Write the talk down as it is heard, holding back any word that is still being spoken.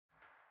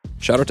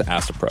Shout out to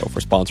Astapro for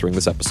sponsoring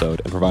this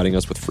episode and providing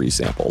us with free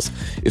samples.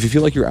 If you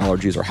feel like your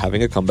allergies are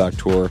having a comeback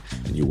tour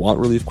and you want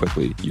relief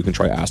quickly, you can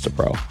try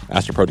Astapro.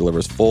 Astapro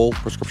delivers full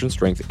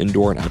prescription-strength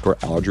indoor and outdoor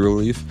allergy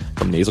relief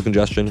from nasal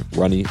congestion,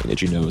 runny and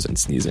itchy nose, and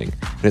sneezing.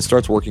 And it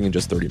starts working in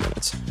just 30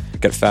 minutes.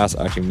 Get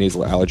fast-acting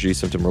nasal allergy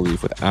symptom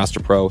relief with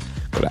Astapro.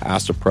 Go to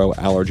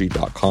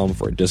astaproallergy.com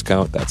for a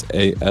discount. That's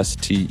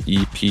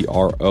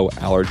ASTEPRO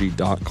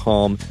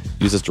allergy.com.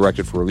 Use as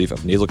directed for relief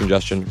of nasal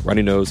congestion,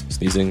 runny nose,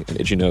 sneezing, and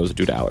itchy nose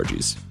due to allergies.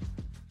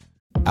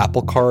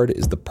 Apple Card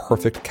is the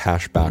perfect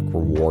cashback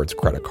rewards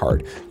credit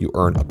card. You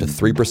earn up to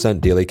 3%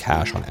 daily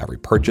cash on every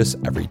purchase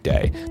every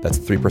day. That's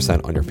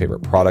 3% on your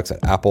favorite products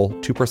at Apple,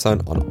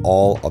 2% on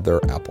all other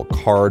Apple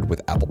Card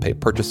with Apple Pay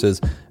purchases,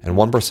 and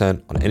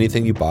 1% on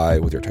anything you buy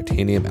with your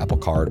titanium Apple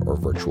Card or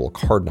virtual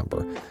card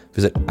number.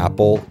 Visit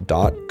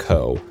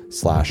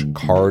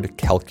apple.co/card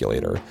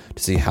calculator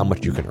to see how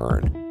much you can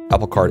earn.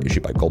 Apple Card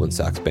issued by Goldman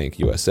Sachs Bank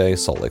USA,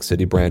 Salt Lake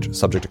City branch,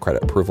 subject to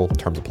credit approval.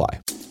 Terms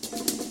apply.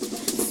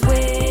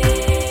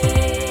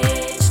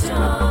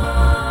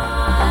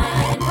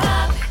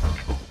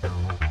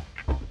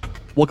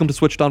 Welcome to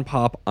Switched on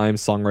Pop. I'm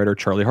songwriter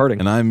Charlie Harding.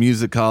 And I'm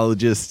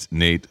musicologist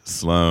Nate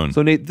Sloan.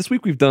 So Nate, this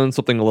week we've done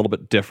something a little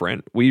bit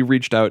different. We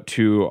reached out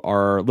to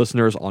our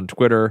listeners on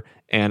Twitter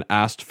and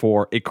asked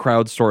for a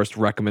crowdsourced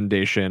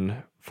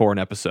recommendation for an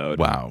episode.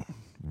 Wow.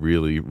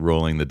 Really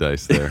rolling the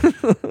dice there.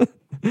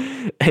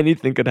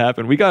 Anything could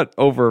happen. We got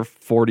over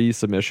 40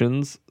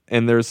 submissions,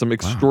 and there's some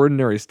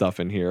extraordinary stuff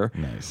in here.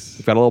 Nice.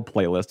 We've got a little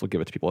playlist. We'll give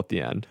it to people at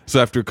the end.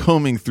 So after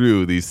combing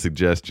through these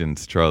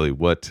suggestions, Charlie,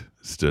 what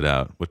stood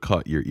out? What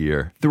caught your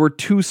ear? There were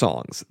two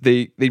songs.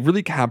 They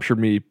really captured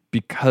me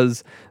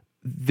because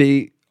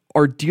they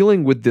are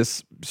dealing with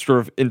this sort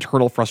of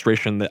internal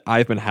frustration that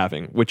I've been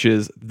having, which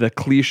is the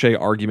cliche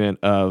argument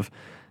of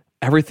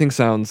everything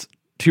sounds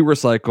too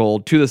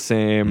recycled, too the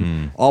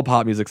same. All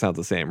pop music sounds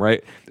the same,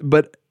 right?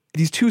 But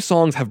these two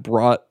songs have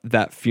brought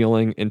that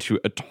feeling into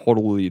a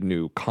totally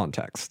new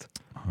context.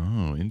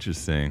 Oh,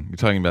 interesting. You're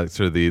talking about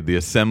sort of the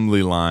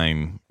assembly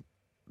line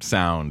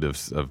sound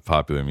of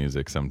popular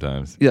music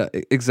sometimes. Yeah,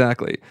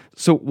 exactly.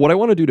 So what I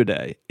want to do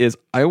today is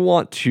I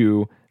want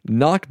to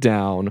knock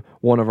down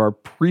one of our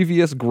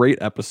previous great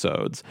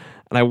episodes,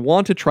 and I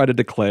want to try to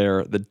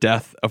declare the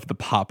death of the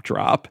pop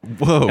drop.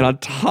 Whoa. And on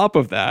top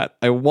of that,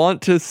 I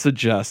want to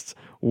suggest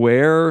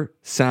where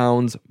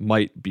sounds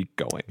might be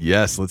going.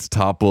 Yes, let's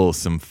topple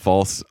some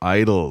false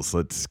idols.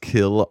 Let's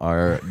kill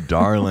our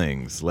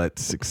darlings.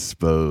 Let's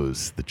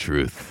expose the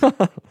truth.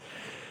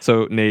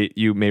 So, Nate,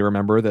 you may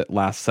remember that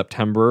last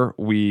September,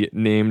 we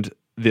named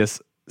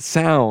this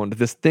sound,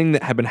 this thing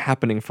that had been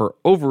happening for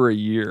over a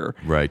year.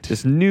 Right.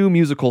 This new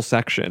musical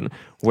section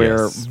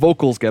where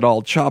vocals get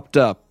all chopped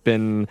up,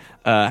 and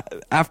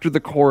after the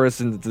chorus,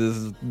 and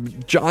this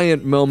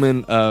giant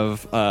moment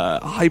of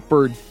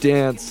hyper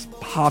dance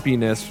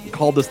poppiness, we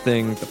called this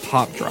thing the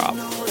pop drop.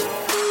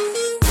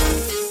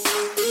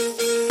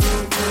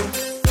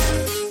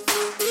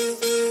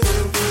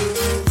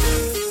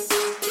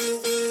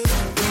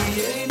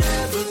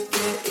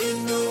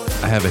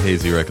 I have a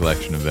hazy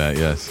recollection of that,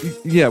 yes.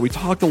 Yeah, we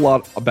talked a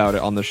lot about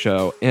it on the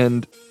show,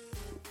 and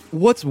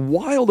what's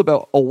wild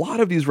about a lot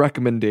of these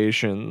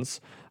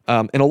recommendations,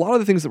 and a lot of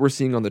the things that we're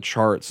seeing on the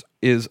charts,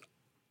 is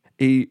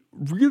a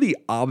really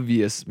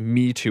obvious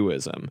Me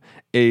Tooism.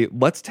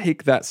 Let's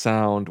take that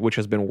sound, which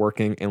has been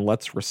working, and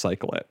let's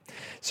recycle it.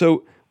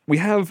 So we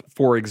have,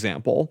 for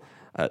example,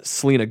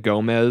 Selena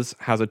Gomez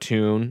has a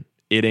tune,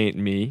 It Ain't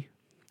Me.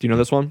 Do you know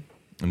this one?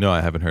 No,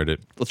 I haven't heard it.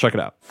 Let's check it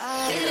out.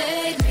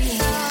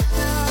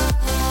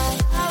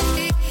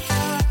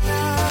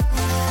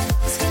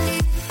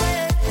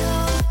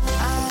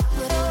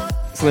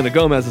 Selena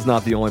Gomez is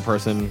not the only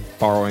person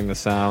borrowing the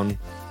sound.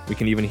 We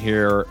can even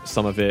hear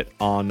some of it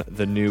on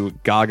the new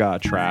Gaga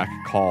track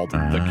called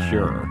The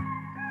Cure.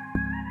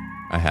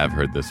 I have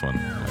heard this one.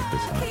 I like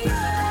this one.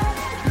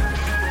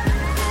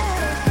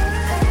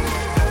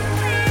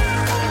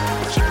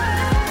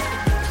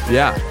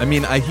 Yeah, I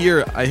mean, I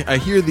hear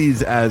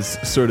these as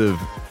sort of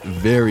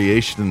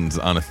variations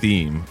on a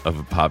theme of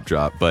a pop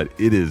drop, but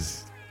it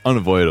is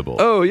unavoidable.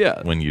 Oh,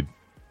 yeah. When you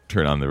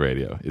turn on the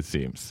radio, it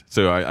seems.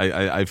 So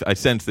I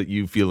sense that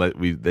you feel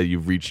that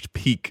you've reached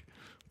peak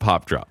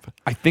pop drop.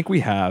 I think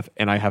we have,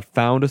 and I have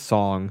found a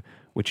song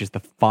which is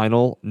the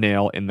final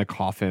nail in the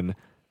coffin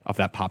of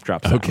that pop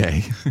drop sound.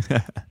 Okay.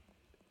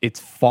 It's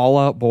Fall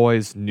Out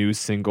Boy's new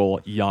single,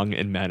 Young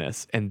and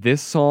Menace. And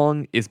this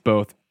song is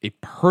both a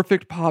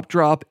perfect pop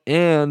drop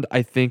and,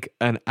 I think,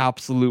 an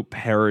absolute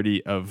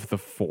parody of the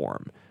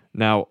form.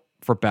 Now,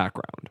 for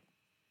background.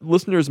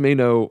 Listeners may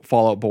know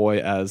Fall Out Boy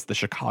as the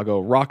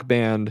Chicago rock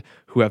band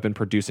who have been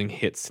producing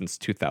hits since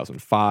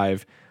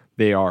 2005.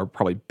 They are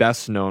probably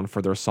best known for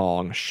their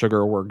song,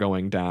 Sugar We're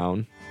Going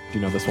Down. Do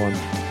you know this one?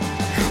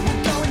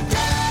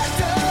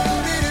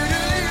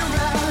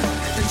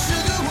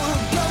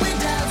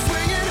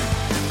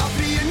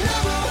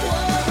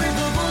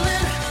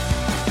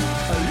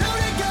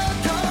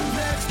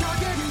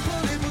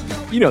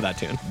 You know that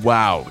tune.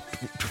 Wow.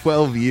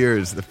 12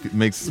 years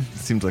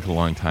seems like a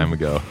long time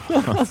ago.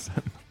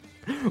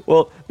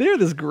 Well, they're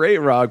this great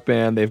rock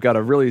band. They've got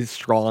a really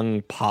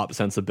strong pop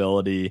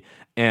sensibility,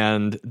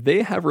 and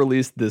they have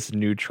released this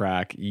new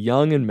track,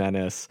 Young and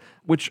Menace,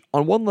 which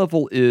on one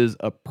level is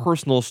a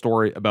personal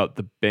story about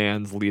the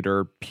band's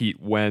leader, Pete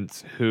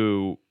Wentz,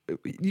 who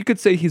you could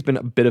say he's been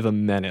a bit of a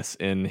menace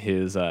in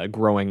his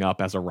growing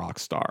up as a rock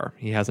star.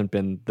 He hasn't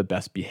been the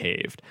best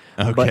behaved.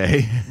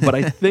 Okay. But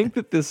I think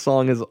that this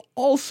song is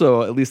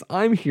also, at least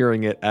I'm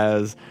hearing it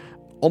as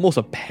almost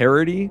a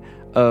parody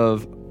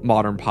of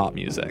modern pop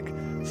music.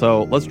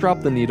 So let's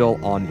drop the needle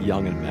on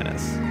Young and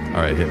Menace.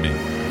 All right, hit me.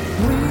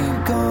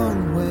 We've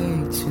gone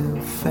way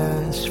too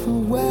fast for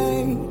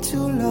way too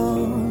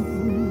long.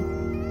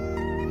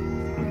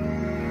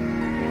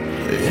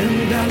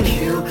 And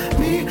kill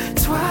me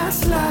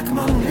twice like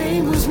my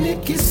name was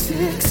Nicky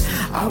Six.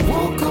 I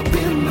woke up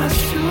in my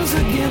shoes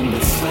again,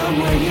 but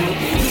somewhere you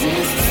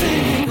exist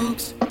singing.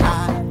 Oops,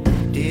 I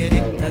did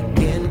it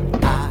again.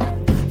 I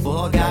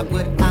forgot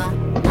what I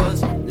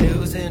was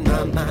losing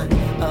my mind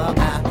about.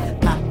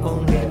 I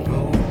only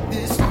wrote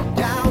this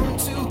down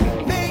to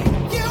make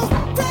you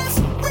press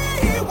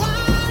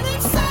rewind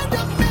and send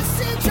a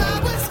message I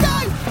was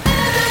going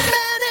and a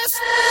menace.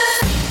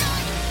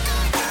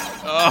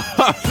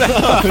 That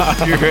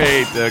was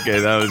great. Okay,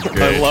 that was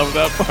great. I love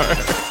that part.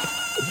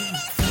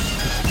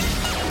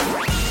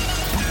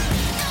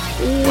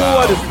 Wow.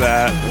 What is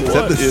that? Is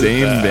that the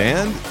same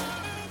band?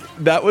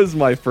 That was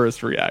my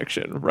first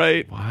reaction,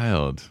 right?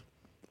 Wild.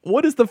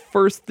 What is the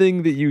first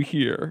thing that you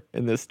hear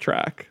in this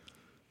track?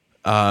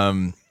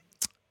 The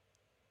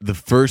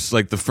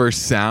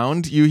first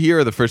sound you hear,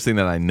 or the first thing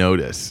that I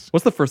noticed?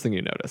 What's the first thing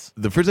you notice?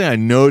 The first thing I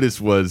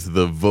noticed was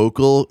the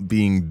vocal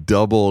being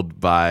doubled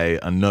by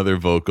another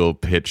vocal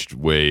pitched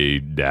way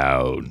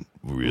down,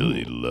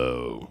 really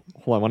low.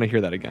 Hold on, I want to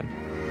hear that again.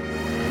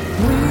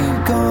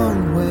 We've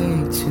gone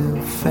way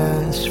too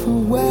fast for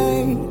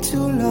way too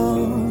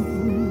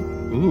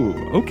long. Ooh,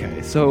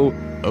 okay. So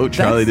Oh,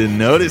 Charlie didn't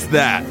notice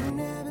that.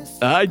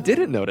 I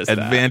didn't notice that.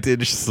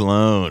 Advantage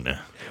Sloan.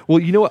 Well,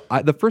 you know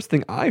what? The first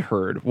thing I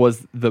heard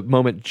was the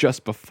moment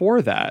just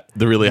before that.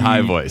 The really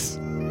high voice.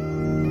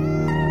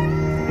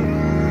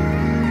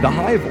 The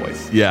high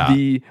voice. Yeah.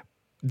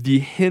 The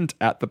hint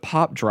at the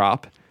pop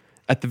drop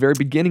at the very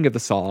beginning of the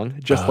song,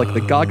 just like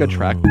the Gaga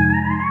track.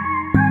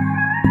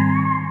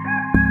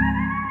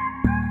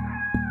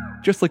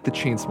 Just like the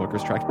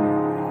Chainsmokers track.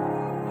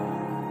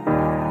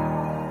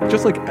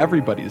 Just like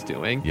everybody's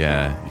doing.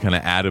 Yeah, you kind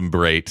of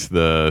adumbrate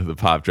the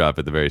pop drop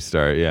at the very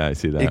start. Yeah, I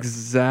see that.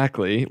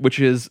 Exactly, which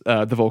is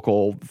the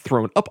vocal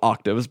thrown up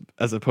octaves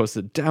as opposed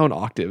to down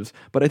octaves.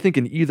 But I think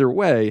in either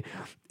way,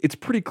 it's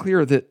pretty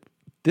clear that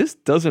this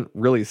doesn't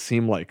really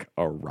seem like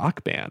a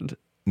rock band.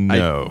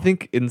 No. I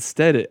think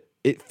instead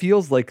it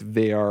feels like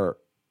they are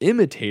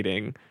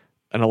imitating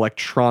an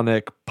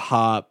electronic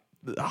pop,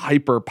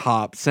 hyper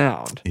pop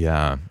sound.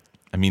 Yeah.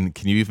 I mean,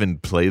 can you even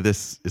play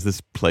this? Is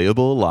this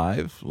playable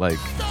live? Like,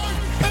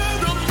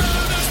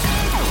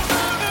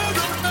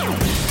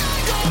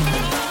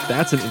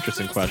 that's an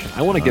interesting question.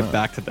 I want to get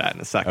back to that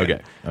in a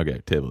second.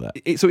 Okay, table that.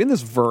 So in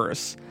this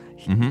verse,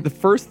 the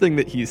first thing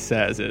that he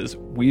says is,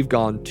 "We've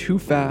gone too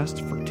fast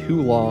for too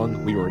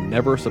long. We were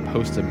never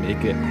supposed to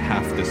make it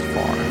half this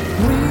far."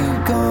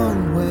 We've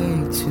gone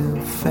way too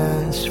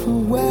fast for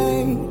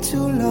way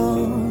too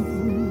long.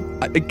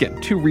 Again,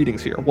 two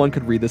readings here. One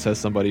could read this as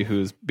somebody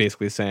who's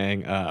basically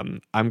saying,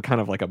 I'm kind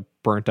of like a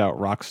burnt out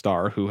rock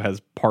star who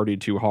has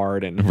partied too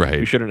hard and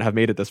who shouldn't have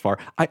made it this far.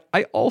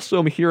 I also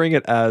am hearing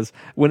it as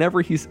when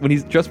he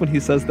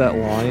says that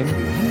line,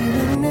 We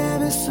were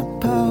never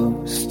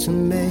supposed to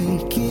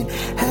make it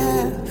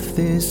half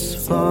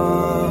this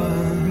far.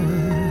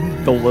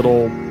 the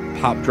little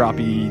pop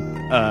droppy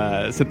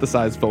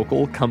synthesized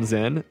vocal comes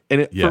in,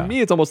 and for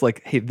me it's almost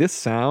like, hey, this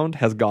sound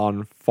has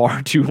gone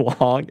far too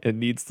long and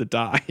needs to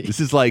die. This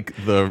is like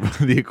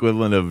the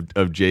equivalent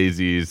of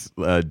Jay-Z's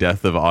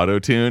Death of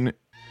Autotune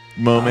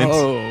moment.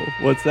 Oh,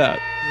 what's that?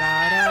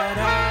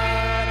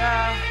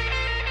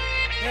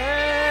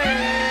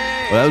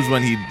 Well, that was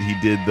when he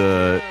did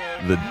the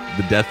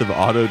Death of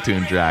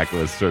Autotune track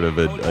was sort of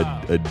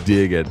a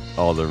dig at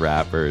all the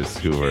rappers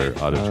who were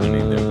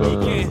autotuning their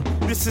vocals.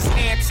 This is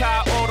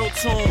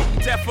anti-auto-tune,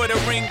 death for the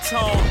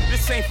ringtone.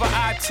 This ain't for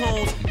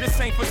iTunes, this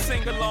ain't for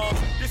sing-alongs.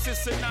 This is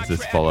Sinatra. Is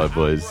this Fall Out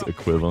Boy's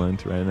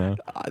equivalent right now?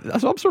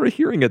 So I'm sort of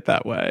hearing it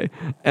that way,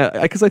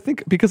 because I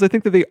think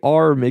that they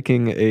are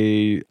making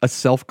a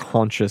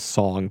self-conscious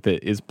song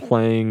that is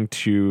playing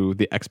to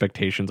the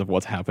expectations of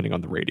what's happening on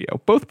the radio,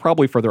 both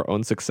probably for their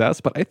own success,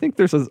 but I think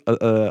there's a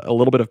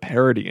little bit of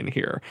parody in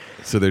here.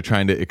 So they're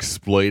trying to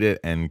exploit it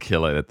and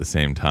kill it at the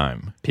same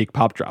time. Peak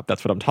pop drop.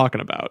 That's what I'm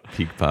talking about.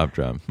 Peak pop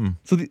drop.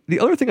 So the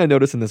other thing I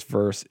notice in this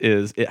verse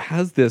is it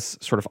has this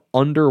sort of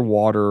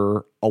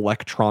underwater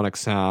electronic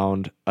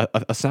sound,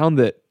 a sound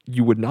that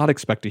you would not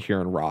expect to hear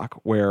in rock,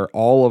 where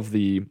all of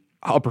the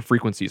upper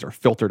frequencies are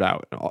filtered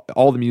out.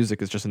 All the music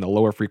is just in the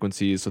lower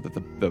frequencies so that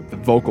the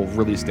vocal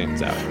really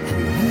stands out.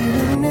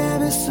 We were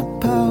never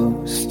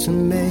supposed to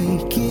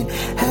make it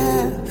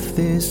half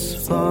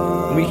this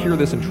far. And we hear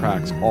this in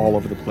tracks all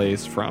over the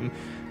place. From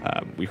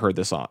we heard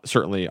this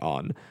certainly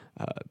on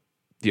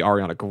the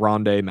Ariana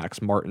Grande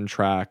Max Martin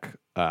track.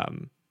 What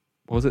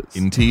was it?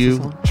 Into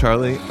You,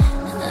 Charlie.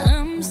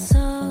 I'm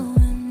so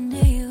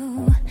into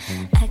you,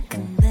 I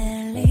can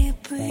barely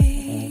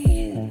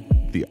breathe.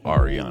 The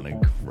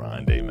Ariana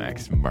Grande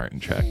Max Martin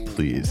track,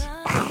 please.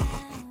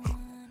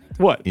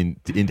 What? I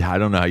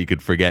don't know how you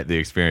could forget the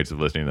experience of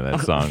listening to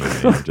that song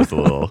with me. Just a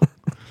little,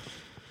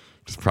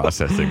 just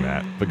processing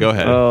that. But go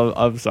ahead. Oh,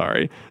 I'm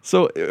sorry.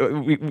 So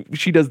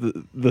she does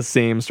the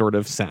same sort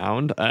of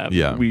sound.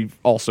 Yeah. We've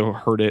also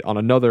heard it on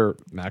another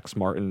Max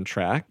Martin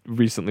track.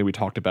 Recently, we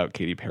talked about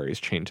Katy Perry's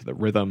Chained to the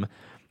Rhythm.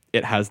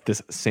 It has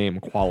this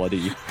same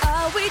quality.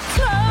 Are we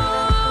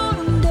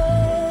tone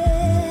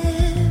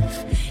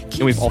deaf?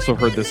 And we've also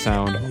heard this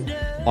sound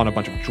on a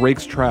bunch of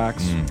Drake's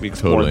tracks. We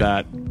explored totally.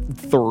 that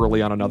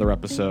thoroughly on another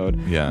episode.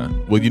 Yeah.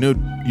 Well, you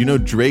know,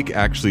 Drake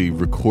actually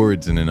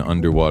records in an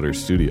underwater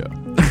studio.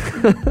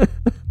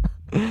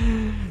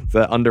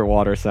 The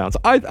underwater sounds.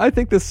 I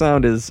think this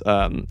sound is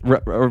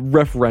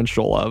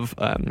referential of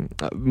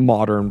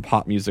modern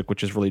pop music,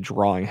 which is really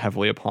drawing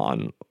heavily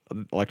upon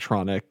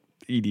electronic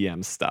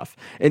EDM stuff.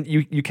 And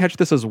you catch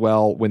this as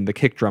well when the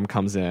kick drum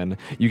comes in.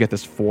 You get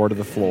this 4 to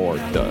the floor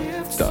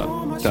duh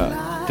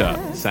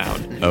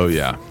sound. Oh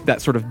yeah.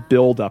 That sort of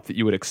build up that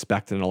you would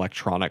expect in an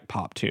electronic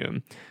pop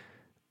tune.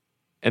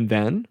 And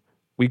then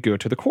we go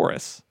to the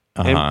chorus.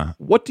 And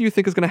what do you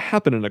think is going to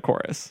happen in a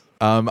chorus?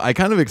 I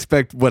kind of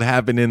expect what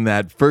happened in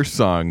that first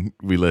song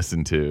we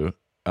listened to.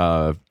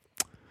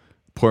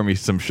 Pour Me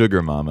Some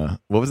Sugar Mama.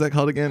 What was that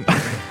called again?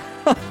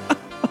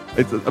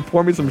 It's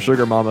Pour Me Some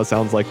Sugar Mama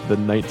sounds like the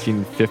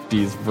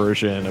 1950s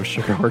version of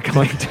Sugar We're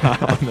Going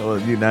Down. No,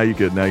 now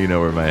you know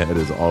where my head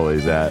is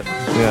always at.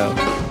 Yeah.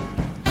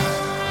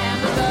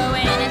 And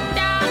we're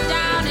going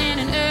down in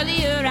an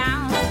earlier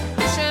round.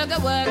 Sugar,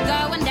 we're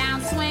going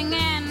down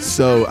swinging.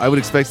 So I would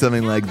expect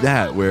something like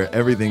that, where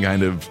everything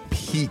kind of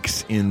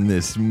peaks in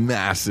this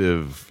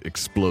massive,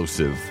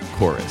 explosive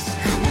chorus.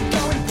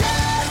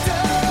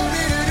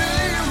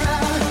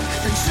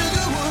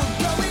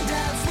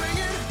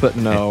 But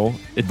no,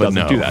 it But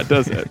doesn't no. do that,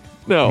 does it?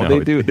 No, No, they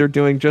it- do. They're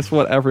doing just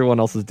what everyone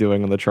else is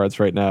doing on the charts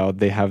right now.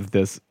 They have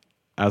this,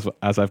 as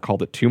I've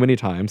called it too many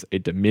times, a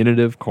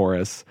diminutive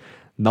chorus.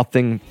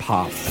 Nothing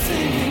pops.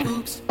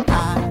 Oops,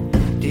 I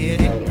did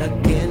it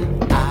again.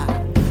 I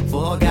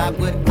forgot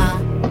what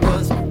I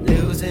was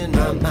losing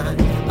my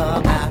mind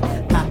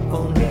about. I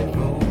only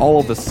wrote. All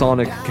of the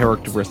sonic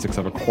characteristics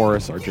of a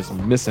chorus are just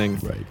missing.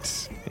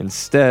 Right.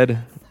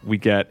 Instead, we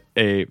get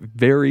a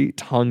very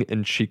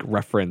tongue-in-cheek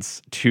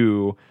reference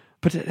to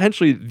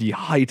potentially the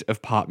height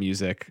of pop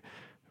music,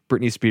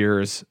 Britney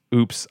Spears'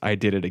 Oops, I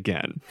Did It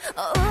Again.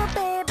 Oh,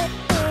 baby,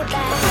 baby.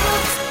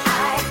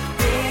 I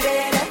did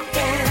it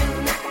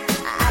again.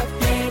 I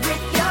played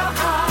with your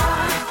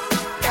heart.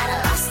 Got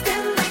lost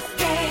in the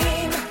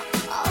game.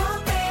 Oh,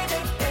 baby,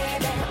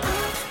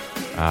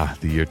 baby.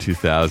 The year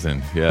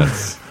 2000.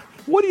 Yes.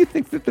 What do you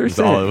think that they're It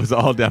saying? was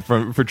all down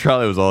for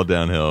Charlie. It was all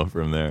downhill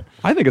from there.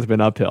 I think it's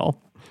been uphill.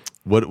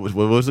 What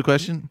was the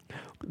question?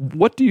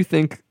 What do you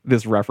think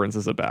this reference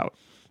is about?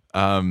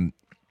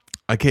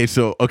 Okay,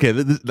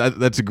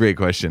 that's a great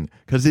question,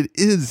 because it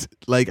is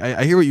like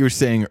I hear what you were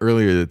saying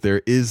earlier, that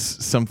there is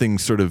something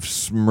sort of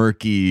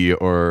smirky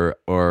or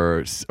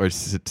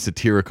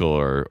satirical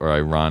or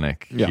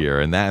ironic Yeah.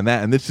 here, and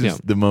this is Yeah.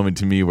 the moment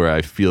to me where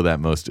I feel that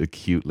most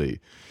acutely,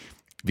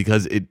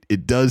 because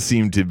it does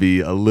seem to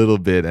be a little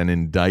bit an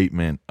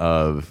indictment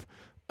of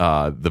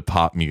the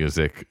pop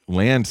music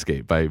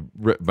landscape by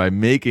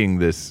making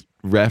this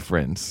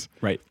reference.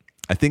 Right.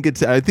 I think he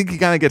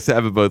kind of gets to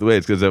have it both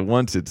ways, because at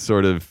once it's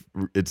sort of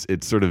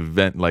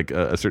like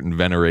a certain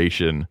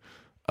veneration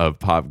of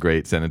pop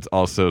greats, and it's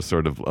also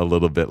sort of a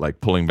little bit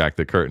like pulling back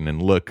the curtain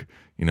and look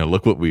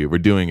what we're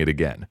doing it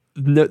again.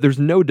 No, there's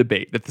no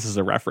debate that this is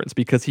a reference,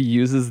 because he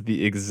uses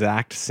the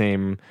exact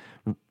same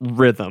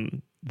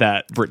rhythm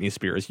that Britney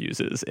Spears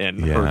uses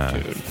in Yeah.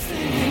 her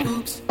tune.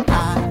 Oops,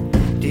 I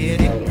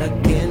did it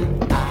again.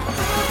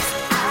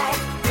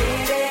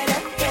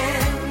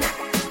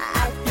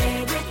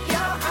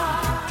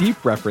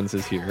 Deep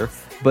references here,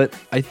 but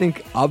I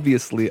think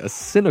obviously a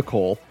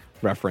cynical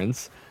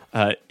reference.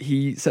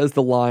 He says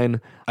the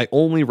line, "I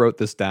only wrote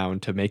this down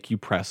to make you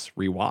press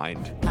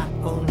rewind." I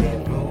only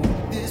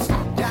wrote this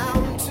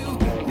down to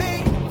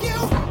make you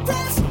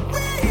press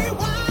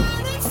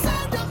rewind and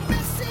send a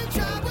message.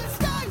 I was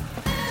young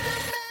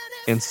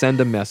And send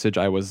a message,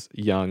 I was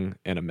young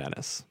and a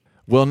menace.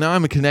 Well, now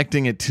I'm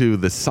connecting it to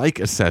the psych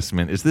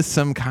assessment. Is this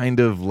some kind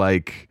of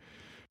like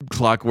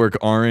Clockwork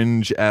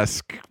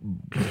Orange-esque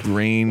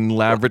brain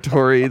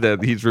laboratory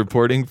that he's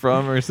reporting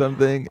from or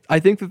something? I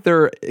think that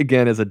there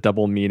again is a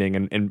double meaning,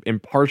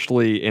 and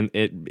partially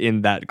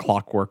in that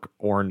Clockwork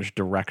Orange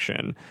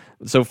direction.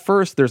 So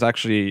first, there's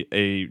actually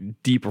a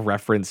deep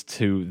reference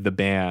to the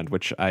band,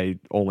 which I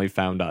only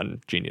found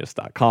on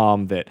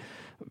Genius.com, that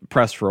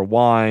Press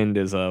Rewind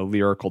is a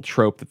lyrical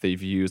trope that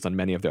they've used on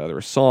many of their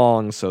other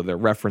songs, so they're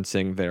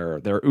referencing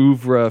their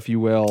oeuvre, if you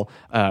will.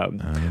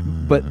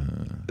 But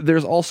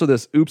there's also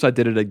this, oops, I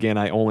did it again.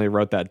 I only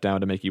wrote that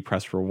down to make you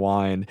press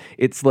rewind.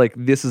 It's like,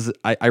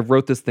 I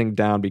wrote this thing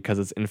down because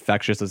it's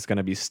infectious. It's going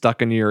to be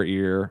stuck in your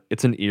ear.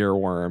 It's an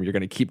earworm. You're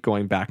going to keep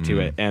going back to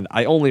it. And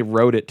I only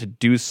wrote it to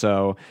do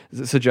so.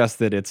 It suggests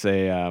that it's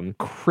a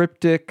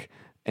cryptic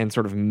and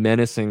sort of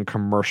menacing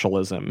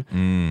commercialism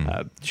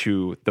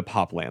to the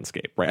pop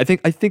landscape, right?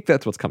 I think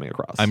that's what's coming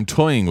across. I'm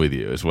toying with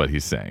you, is what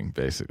he's saying,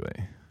 basically.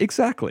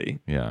 Exactly.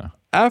 Yeah.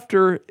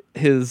 After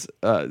his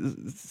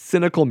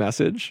cynical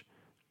message,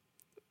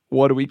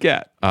 what do we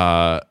get?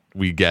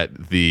 We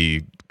get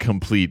the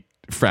complete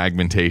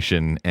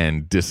fragmentation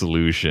and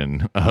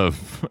dissolution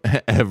of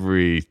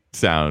every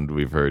sound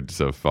we've heard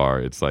so far.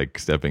 It's like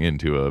stepping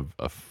into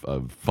a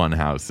fun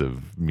house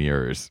of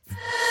mirrors.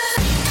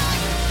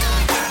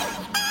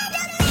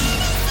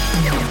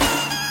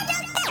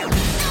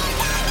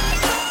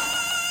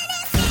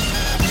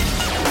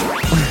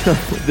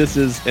 This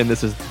is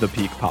the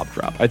peak pop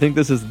drop. I think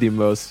this is the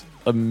most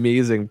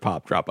amazing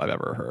pop drop I've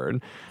ever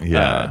heard.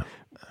 Yeah.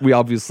 We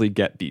obviously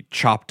get the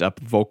chopped up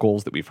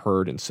vocals that we've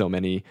heard in so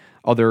many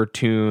other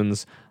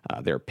tunes.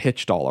 They're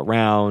pitched all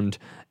around,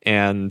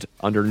 and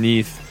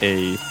underneath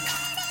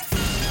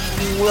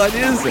what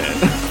is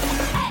it?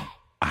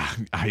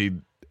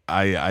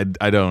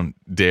 I don't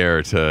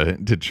dare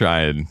to try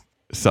and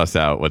suss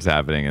out what's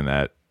happening in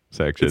that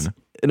section. It's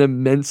an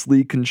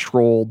immensely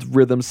controlled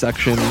rhythm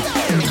section.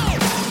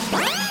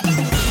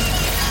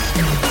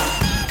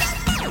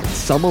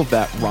 Some of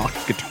that rock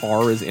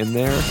guitar is in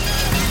there.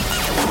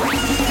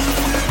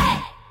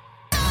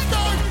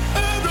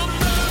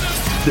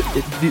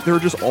 There are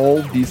just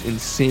all these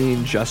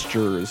insane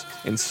gestures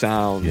and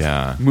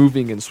sounds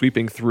moving and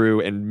sweeping through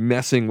and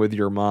messing with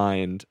your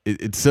mind.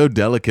 It's so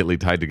delicately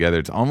tied together.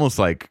 It's almost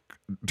like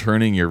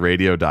turning your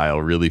radio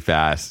dial really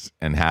fast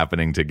and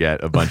happening to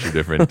get a bunch of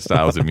different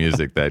styles of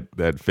music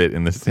that fit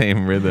in the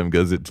same rhythm,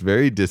 because it's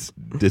very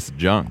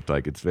disjunct.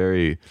 Like, it's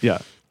very... Yeah.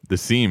 The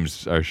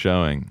seams are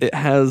showing. It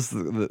has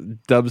the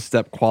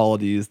dubstep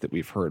qualities that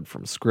we've heard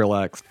from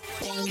Skrillex.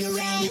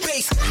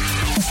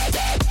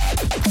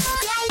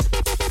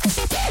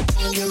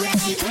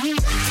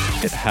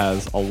 It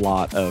has a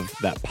lot of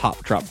that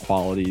pop drop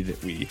quality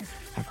that we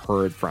have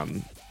heard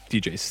from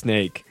DJ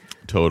Snake.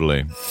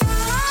 Totally.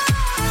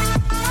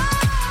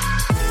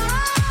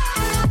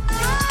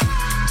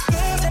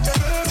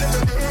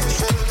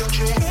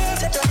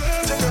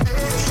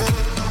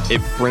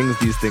 It brings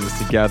these things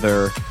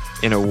together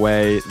in a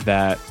way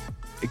that,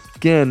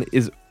 again,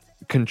 is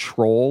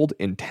controlled,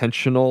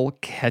 intentional,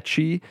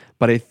 catchy,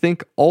 but I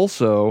think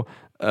also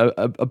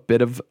a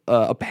bit of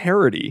a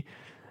parody.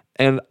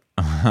 And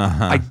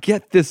I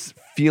get this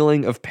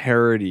feeling of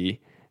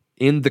parody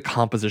in the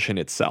composition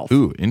itself.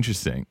 Ooh,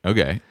 interesting.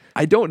 Okay.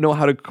 I don't know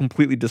how to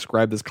completely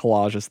describe this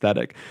collage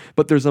aesthetic,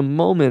 but there's a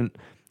moment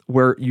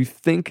where you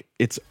think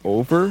it's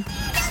over.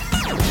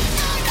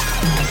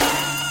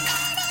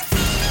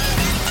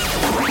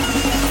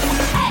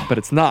 But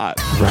it's not.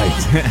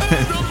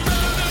 Right.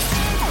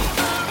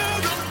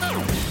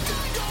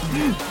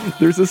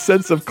 There's a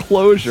sense of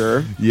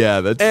closure.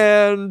 Yeah, that's...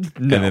 And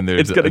then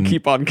there's it's going to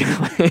keep on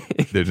going.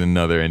 There's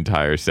another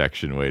entire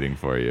section waiting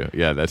for you.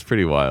 Yeah, that's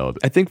pretty wild.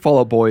 I think Fall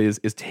Out Boy is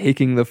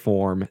taking the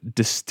form,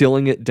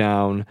 distilling it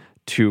down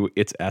to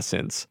its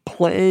essence,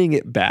 playing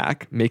it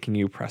back, making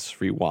you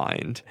press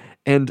rewind.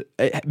 And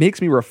it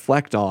makes me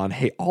reflect on,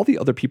 hey, all the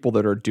other people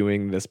that are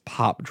doing this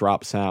pop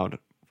drop sound,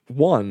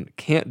 one,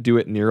 can't do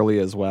it nearly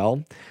as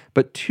well,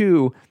 but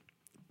two,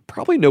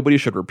 probably nobody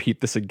should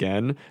repeat this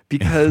again,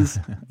 because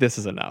this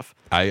is enough.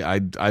 I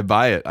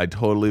buy it. I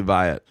totally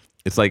buy it.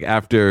 It's like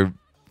after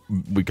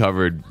we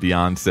covered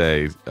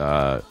Beyonce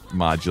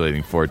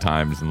modulating 4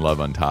 times in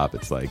Love on Top,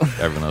 it's like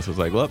everyone else was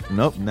like, well,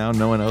 nope, now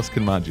no one else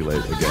can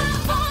modulate again.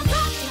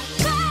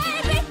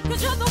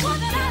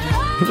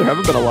 There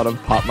haven't been a lot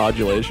of pop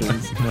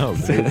modulations. No,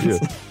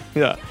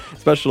 Yeah,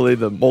 especially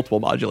the multiple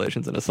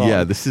modulations in a song.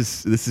 Yeah, this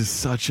is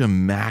such a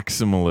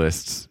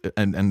maximalist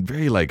and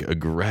very like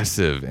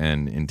aggressive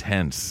and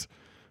intense,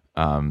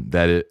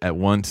 that it at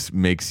once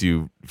makes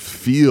you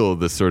feel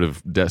the sort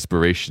of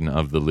desperation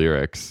of the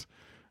lyrics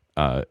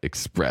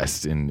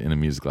expressed in a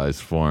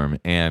musicalized form,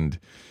 and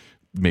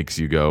makes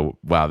you go,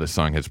 wow, this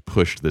song has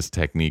pushed this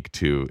technique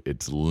to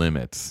its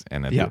limits,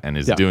 and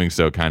is doing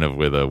so kind of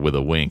with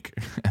a wink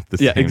at the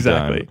same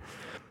exactly. time.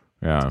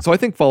 Yeah. So I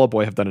think Fall Out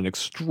Boy have done an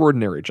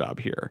extraordinary job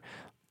here,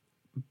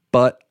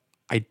 but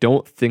I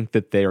don't think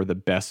that they are the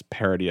best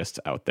parodyists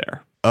out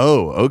there.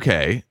 Oh,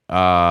 okay.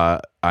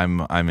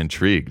 I'm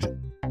intrigued.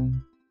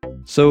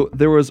 So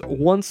there was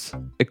once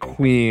a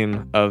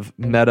queen of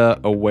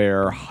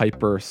meta-aware,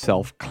 hyper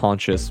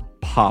self-conscious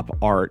pop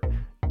art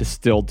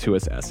distilled to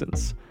its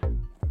essence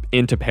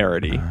into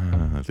parody.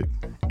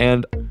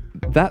 And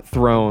that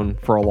throne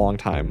for a long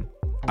time,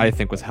 I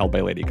think, was held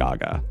by Lady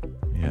Gaga.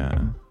 Yeah.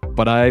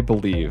 But I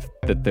believe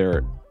that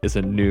there is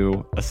a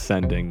new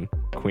ascending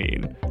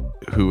queen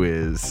who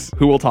is?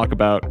 Who we'll talk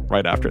about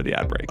right after the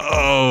ad break.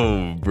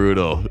 Oh,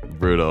 brutal.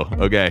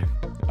 Okay,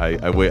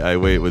 I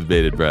wait with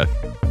bated breath.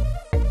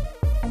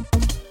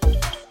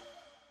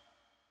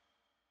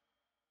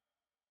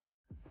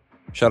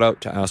 Shout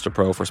out to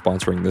Astapro for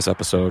sponsoring this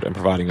episode and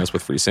providing us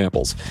with free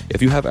samples.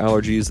 If you have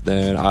allergies,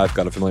 then I've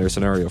got a familiar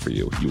scenario for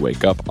you. You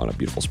wake up on a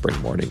beautiful spring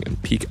morning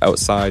and peek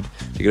outside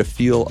to get a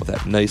feel of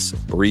that nice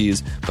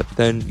breeze, but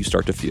then you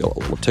start to feel a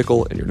little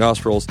tickle in your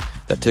nostrils.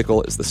 That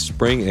tickle is the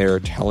spring air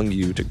telling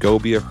you to go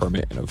be a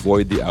hermit and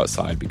avoid the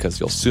outside because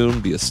you'll soon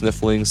be a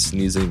sniffling,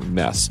 sneezing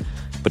mess.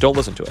 But don't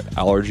listen to it.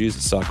 Allergies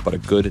suck, but a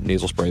good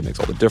nasal spray makes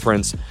all the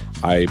difference.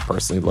 I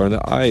personally learned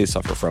that I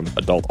suffer from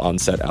adult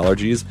onset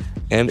allergies,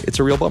 and it's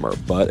a real bummer,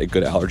 but a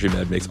good allergy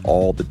med makes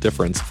all the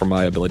difference for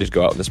my ability to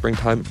go out in the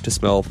springtime to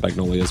smell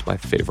magnolias, my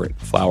favorite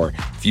flower.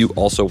 If you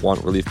also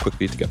want relief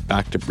quickly to get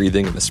back to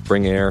breathing in the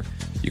spring air,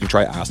 you can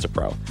try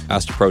Astapro.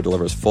 Astapro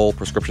delivers full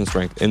prescription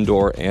strength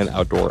indoor and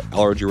outdoor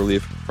allergy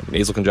relief from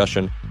nasal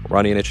congestion,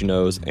 runny and itchy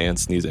nose, and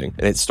sneezing.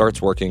 And it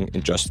starts working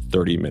in just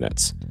 30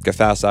 minutes. Get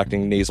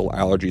fast-acting nasal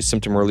allergy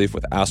symptom relief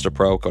with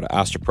Astapro. Go to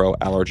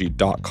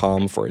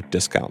astaproallergy.com for a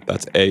discount.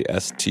 That's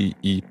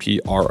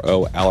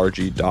ASTEPRO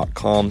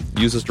allergy.com.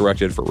 Use as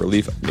directed for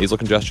relief of nasal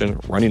congestion,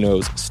 runny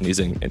nose,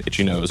 sneezing, and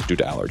itchy nose due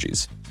to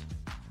allergies.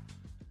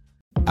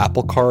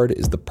 Apple Card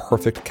is the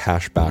perfect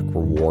cashback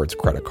rewards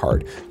credit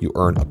card. You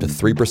earn up to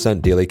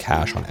 3% daily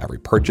cash on every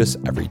purchase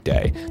every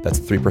day. That's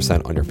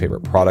 3% on your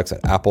favorite products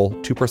at Apple,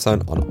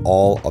 2% on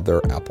all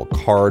other Apple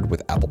Card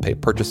with Apple Pay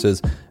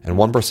purchases, and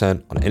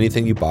 1% on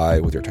anything you buy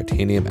with your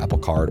titanium Apple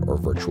Card or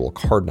virtual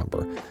card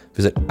number.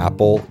 Visit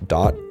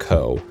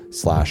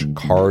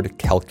apple.co/card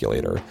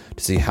calculator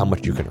to see how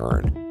much you can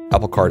earn.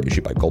 Apple Card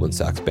issued by Goldman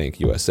Sachs Bank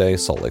USA,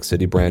 Salt Lake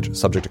City branch,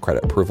 subject to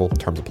credit approval.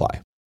 Terms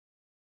apply.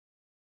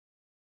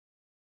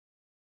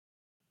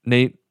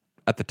 Nate,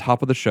 at the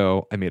top of the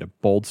show, I made a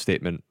bold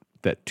statement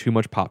that too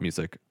much pop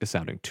music is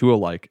sounding too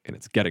alike and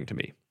it's getting to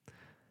me.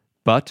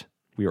 But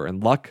we are in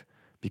luck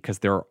because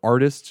there are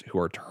artists who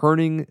are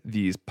turning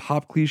these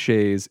pop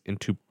cliches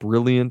into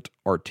brilliant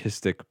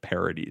artistic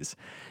parodies.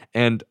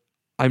 And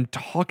I'm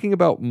talking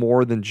about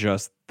more than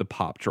just the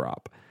pop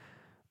drop.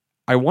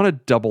 I want to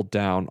double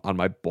down on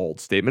my bold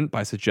statement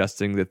by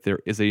suggesting that there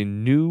is a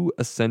new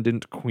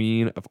ascendant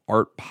queen of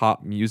art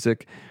pop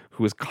music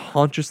who is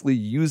consciously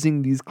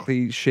using these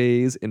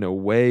cliches in a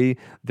way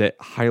that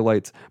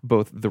highlights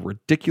both the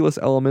ridiculous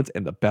elements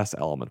and the best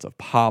elements of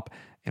pop.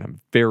 And I'm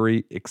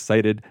very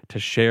excited to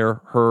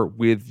share her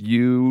with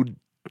you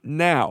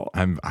now.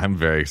 I'm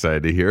very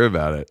excited to hear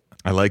about it.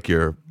 I like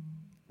your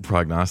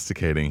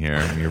prognosticating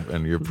here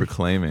and you're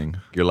proclaiming.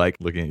 You're like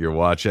looking at your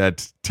watch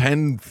at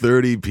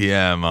 10:30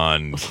 p.m.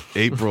 on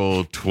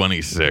April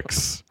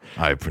 26th.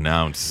 I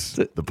pronounce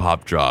the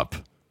pop drop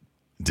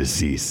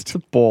deceased. It's a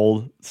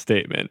bold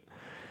statement.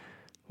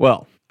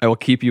 Well, I will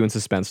keep you in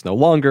suspense no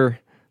longer.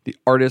 The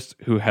artist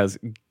who has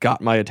got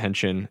my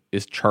attention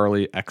is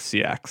Charli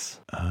XCX.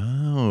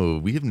 Oh,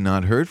 we have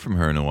not heard from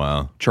her in a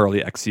while.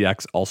 Charli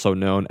XCX, also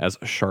known as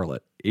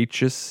Charlotte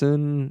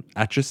Aitchison.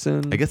 I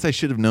guess I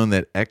should have known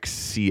that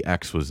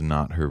XCX was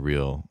not her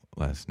real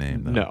last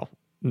name, though.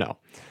 No.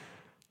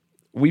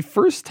 We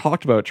first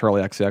talked about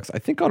Charli XCX, I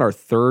think, on our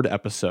third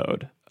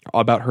episode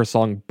about her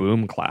song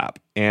Boom Clap.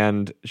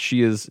 And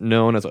she is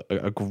known as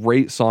a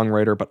great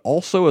songwriter, but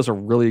also as a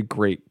really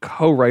great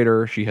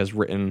co-writer. She has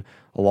written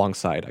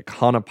alongside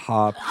Icona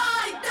Pop,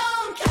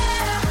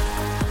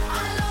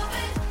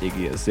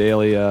 Iggy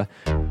Azalea.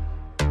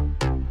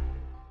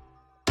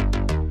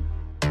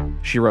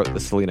 She wrote the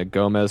Selena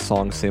Gomez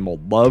song Same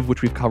Old Love,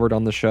 which we've covered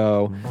on the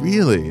show.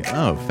 Really?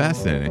 Oh,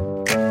 fascinating.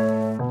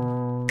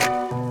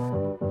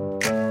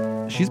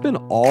 She's been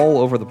all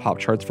over the pop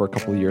charts for a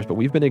couple of years, but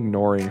we've been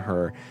ignoring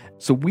her.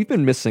 So we've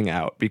been missing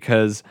out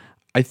because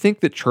I think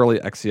that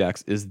Charli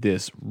XCX is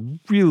this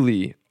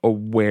really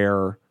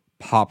aware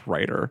pop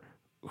writer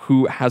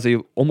who has a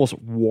almost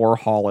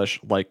Warholish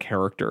like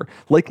character,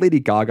 like Lady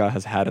Gaga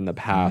has had in the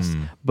past,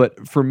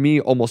 but for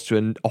me, almost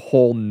to a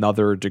whole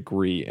nother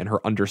degree in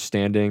her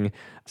understanding,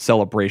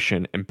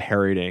 celebration, and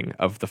parodying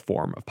of the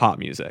form of pop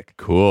music.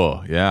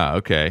 Cool. Yeah.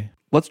 Okay.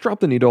 Let's drop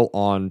the needle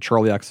on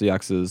Charli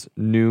XCX's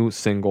new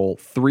single,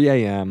 3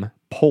 a.m.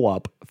 Pull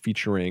Up,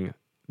 featuring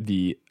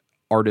the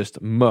artist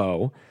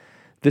Mo.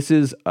 This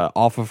is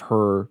off of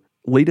her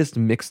latest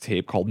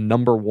mixtape called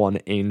Number One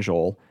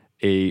Angel,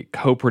 a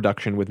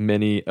co-production with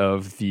many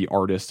of the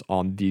artists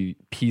on the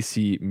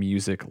PC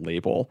Music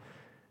label.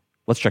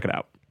 Let's check it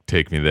out.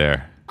 Take me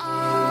there.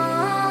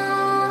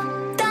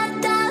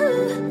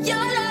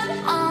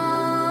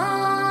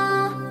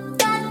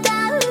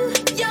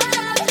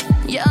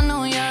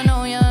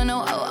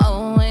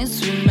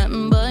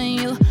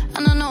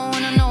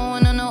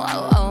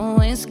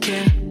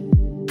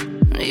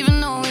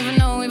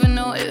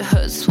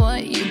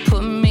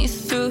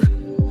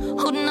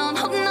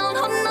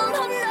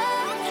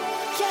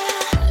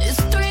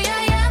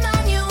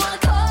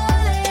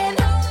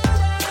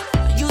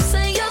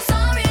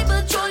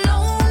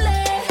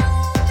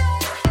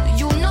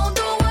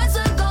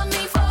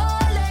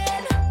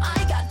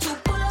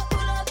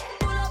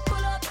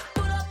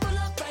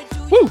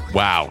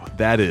 Wow,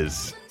 that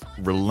is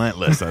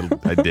relentless.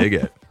 I dig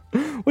it.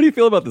 What do you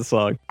feel about this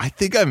song? I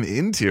think I'm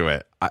into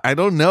it. I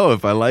don't know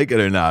if I like it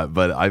or not,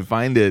 but I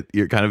find it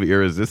kind of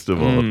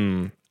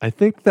irresistible. I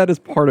think that is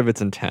part of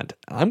its intent.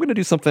 I'm going to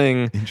do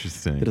something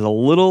Interesting. that is a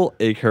little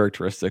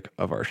acharacteristic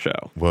of our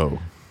show. Whoa.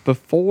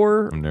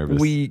 Before I'm nervous.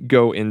 we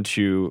go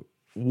into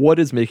what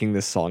is making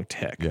this song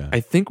tick, Yeah. I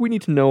think we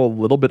need to know a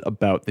little bit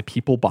about the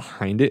people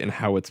behind it and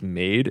how it's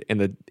made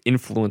and the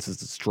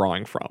influences it's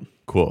drawing from.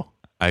 Cool.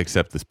 I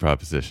accept this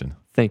proposition.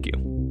 Thank you.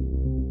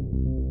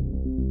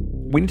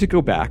 We need to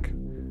go back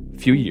a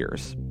few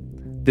years.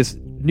 This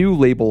new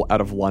label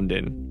out of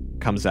London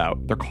comes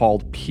out. They're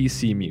called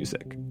PC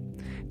Music.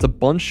 It's a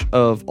bunch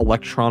of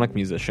electronic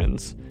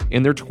musicians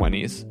in their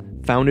 20s,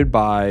 founded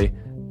by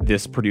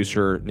this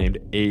producer named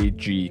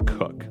A.G.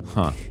 Cook.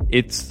 Huh.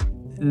 It's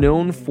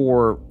known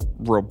for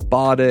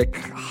robotic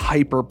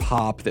hyper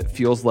pop that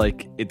feels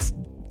like it's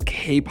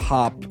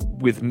K-pop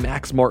with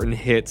Max Martin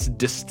hits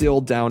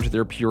distilled down to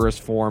their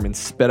purest form and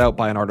sped out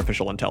by an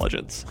artificial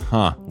intelligence.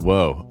 Huh.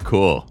 Whoa.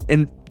 Cool.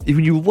 And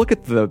when you look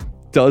at the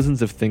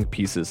dozens of think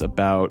pieces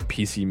about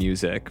PC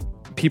music,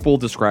 people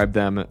describe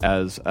them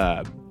as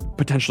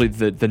potentially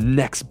the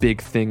next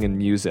big thing in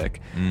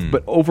music.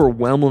 But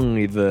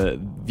overwhelmingly,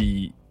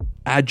 the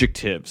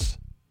adjectives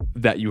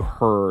that you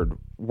heard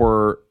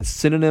were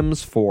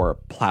synonyms for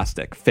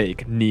plastic,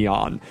 fake,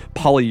 neon,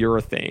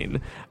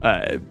 polyurethane,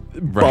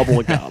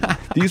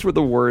 bubblegum. These were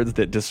the words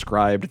that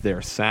described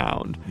their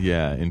sound.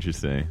 Yeah.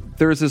 Interesting.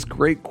 There's this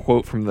great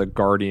quote from The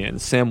Guardian.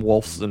 Sam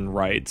Wolfson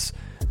writes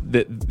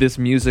that this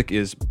music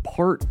is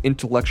part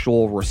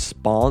intellectual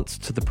response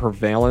to the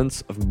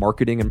prevalence of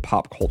marketing and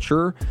pop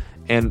culture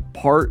and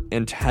part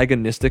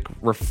antagonistic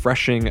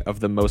refreshing of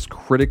the most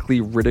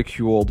critically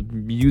ridiculed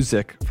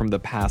music from the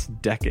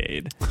past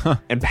decade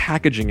and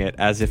packaging it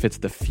as if it's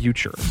the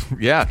future.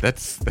 Yeah. That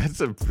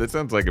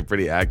sounds like a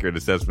pretty accurate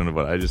assessment of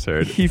what I just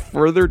heard. He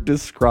further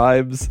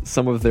describes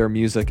some of their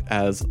music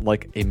as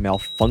like a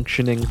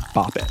malfunctioning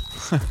bop it.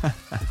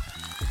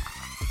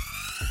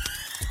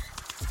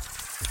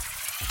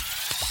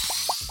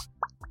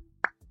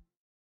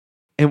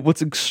 And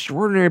what's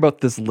extraordinary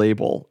about this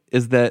label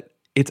is that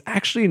it's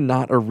actually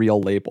not a real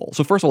label.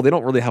 So first of all, they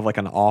don't really have like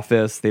an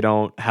office. They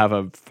don't have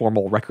a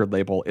formal record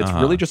label. It's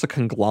really just a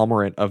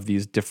conglomerate of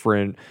these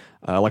different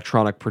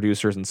electronic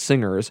producers and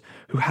singers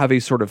who have a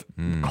sort of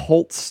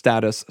cult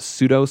status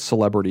pseudo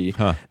celebrity.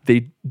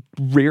 They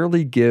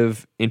rarely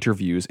give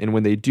interviews, and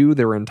when they do,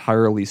 they're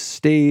entirely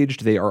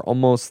staged. They are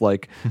almost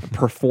like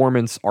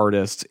performance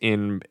artists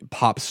in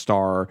pop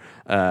star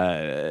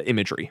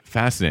imagery.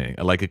 Fascinating.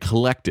 Like a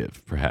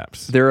collective,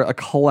 perhaps. They're a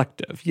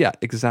collective. Yeah,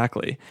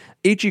 exactly.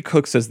 A.G.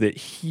 Cook says that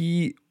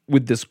he,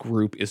 with this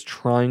group, is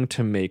trying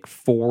to make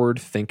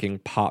forward-thinking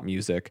pop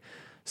music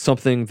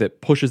something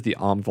that pushes the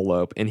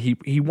envelope, and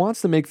he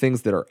wants to make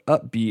things that are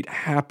upbeat,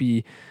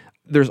 happy.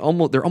 They're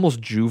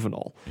almost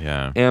juvenile.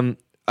 Yeah. And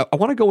I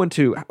want to go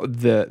into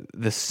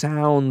the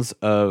sounds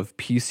of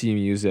PC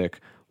music,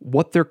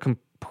 what they're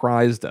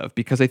comprised of,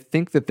 because I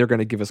think that they're going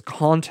to give us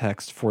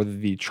context for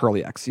the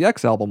Charlie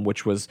XCX album,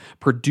 which was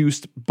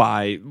produced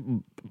by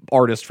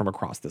artists from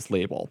across this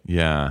label.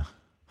 Yeah.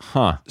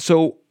 Huh.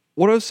 So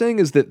what I was saying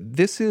is that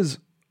this is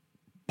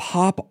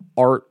pop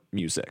art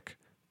music.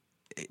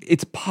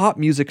 It's pop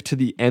music to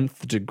the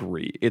nth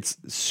degree. It's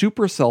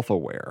super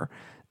self-aware,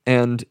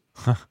 and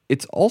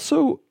it's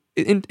also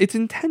it's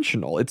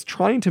intentional. It's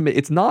trying to make.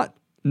 It's not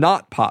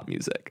pop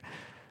music,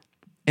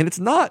 and it's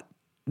not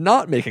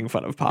making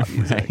fun of pop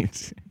music.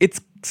 Right. It's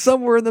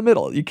somewhere in the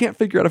middle. You can't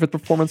figure out if it's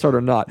performance art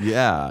or not.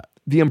 Yeah.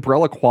 The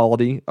umbrella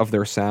quality of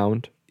their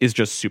sound is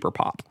just super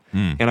pop.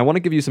 And I want to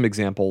give you some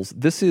examples.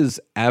 This is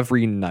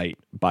Every Night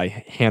by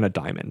Hannah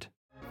Diamond.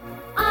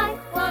 I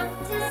want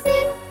to see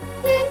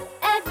you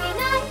every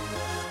night.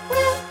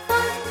 We'll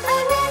find a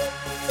way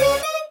to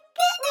make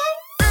it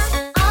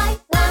right. I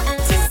want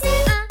to see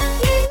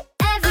you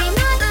every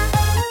night.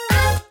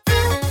 I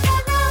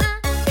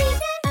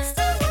feel next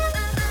to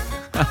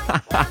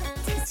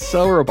you.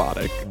 So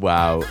robotic.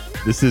 Wow.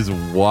 This is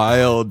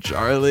wild,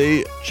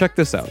 Charlie. Check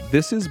this out.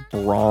 This is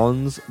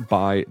Bronze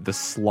by The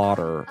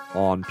Slaughter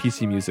on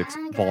PC Music's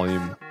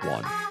Volume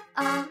 1.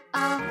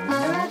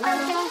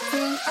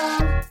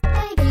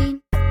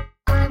 Baby,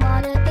 I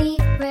wanna be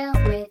real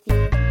with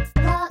you.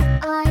 Lock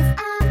eyes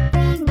and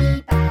bring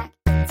me back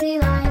to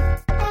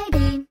life.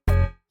 Baby,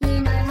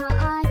 you know how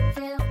I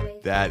feel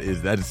with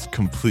That is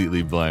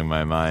completely blowing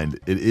my mind.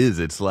 It is.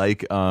 It's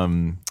like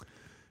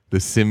the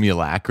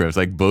simulacra. It's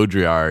like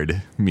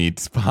Baudrillard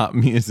meets pop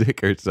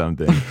music or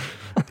something.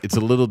 It's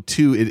a little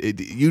too.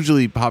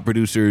 Usually, pop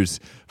producers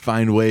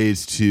find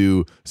ways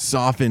to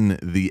soften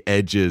the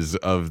edges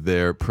of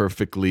their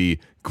perfectly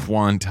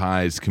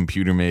quantized,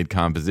 computer-made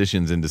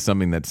compositions into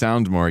something that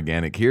sounds more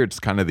organic. Here,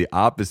 it's kind of the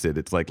opposite.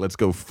 It's like, let's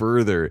go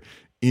further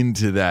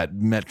into that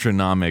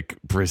metronomic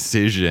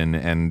precision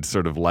and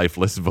sort of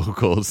lifeless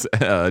vocals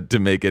to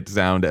make it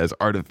sound as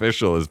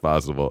artificial as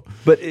possible.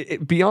 But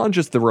beyond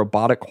just the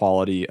robotic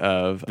quality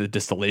of the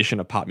distillation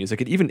of pop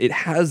music, it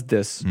has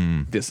this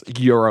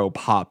Euro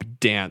pop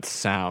dance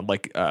sound,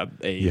 like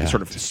a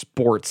sort of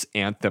sports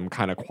anthem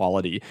kind of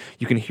quality.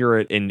 You can hear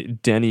it in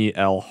Denny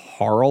L.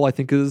 Harrell, I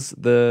think is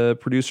the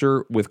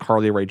producer, with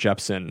Carly Rae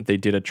Jepsen. They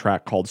did a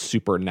track called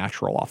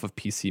Supernatural off of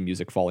PC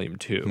Music Volume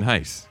 2.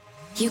 Nice.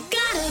 You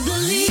gotta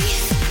believe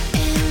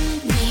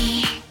in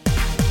me.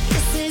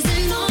 This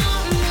isn't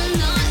normal,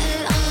 not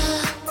at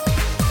all.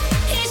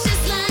 It's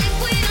just like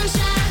we don't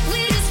try,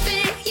 we just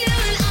fit you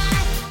and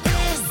I.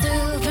 We're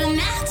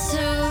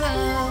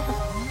supernatural.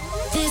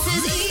 This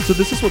is So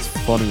this is what's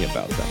funny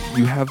about them.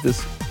 You have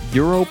this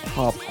Euro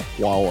pop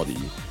quality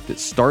that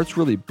starts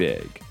really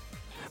big,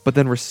 but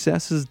then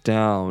recesses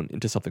down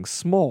into something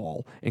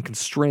small and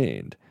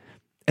constrained.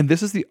 And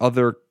this is the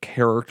other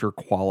character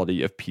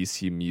quality of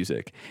PC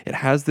music. It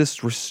has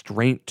this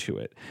restraint to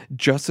it.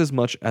 Just as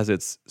much as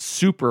it's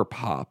super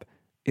pop,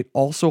 it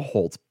also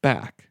holds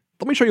back.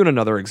 Let me show you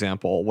another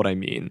example what I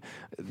mean.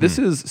 This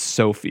is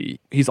Sophie.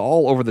 He's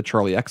all over the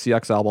Charlie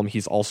XCX album.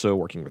 He's also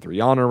working with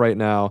Rihanna right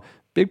now.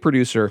 Big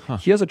producer.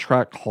 He has a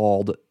track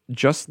called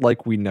Just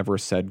Like We Never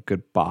Said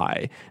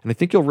Goodbye. And I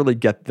think you'll really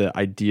get the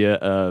idea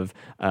of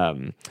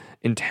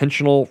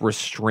intentional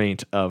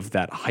restraint of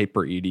that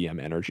hyper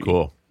EDM energy.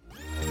 Cool.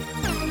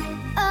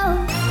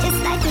 oh,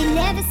 just like we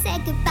never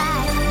said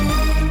goodbye.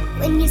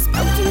 When you spoke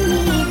to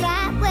me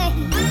that way.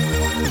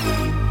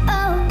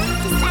 Oh,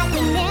 just like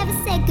we never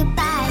said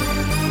goodbye.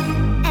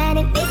 And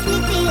it makes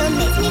me feel.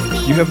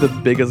 You have the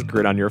biggest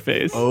grin on your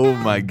face. Oh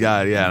my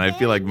God, yeah. And I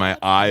feel like my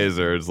eyes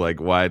are as like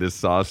wide as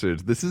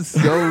saucers. This is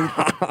so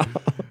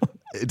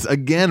it's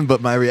again,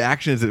 but my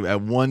reaction is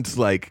at once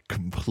like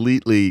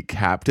completely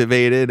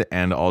captivated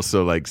and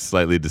also like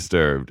slightly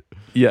disturbed.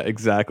 Yeah,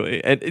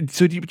 exactly. And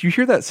so do you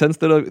hear that sense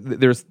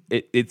that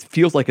it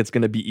feels like it's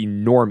going to be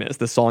enormous.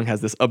 The song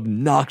has this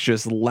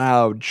obnoxious,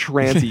 loud,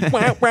 trancy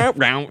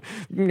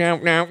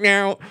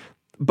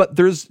but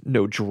there's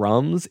no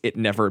drums. It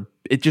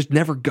just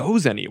never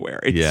goes anywhere.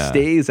 It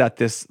stays at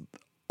this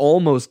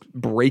almost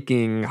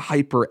breaking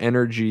hyper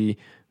energy.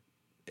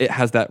 It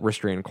has that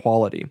restrained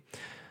quality.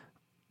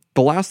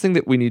 The last thing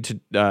that we need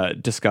to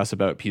discuss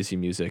about PC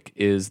music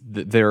is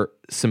their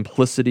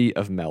simplicity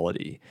of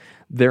melody.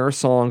 Their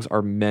songs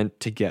are meant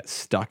to get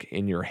stuck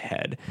in your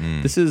head.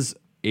 This is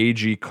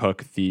A.G.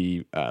 Cook,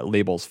 the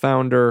label's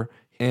founder,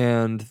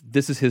 and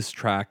this is his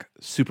track,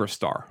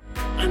 Superstar.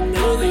 I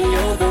know that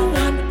you're the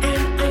one,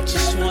 and I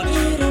just want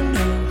you to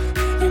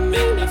know. You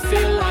make me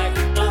feel like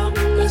I'm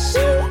the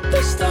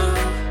superstar.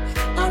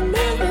 I'll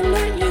never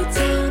let you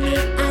down,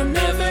 and I'll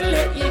never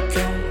let you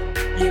go.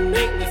 You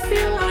make me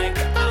feel like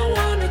I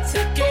wanna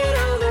take it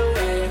all the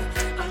way.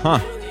 Huh.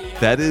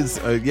 That is,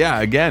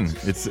 again,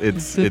 it's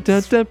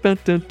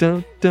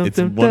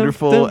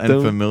wonderful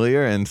and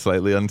familiar and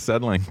slightly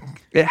unsettling.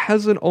 It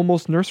has an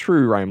almost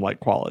nursery rhyme-like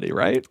quality,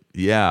 right?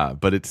 Yeah,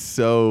 but it's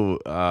so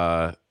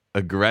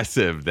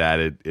aggressive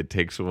that it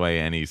takes away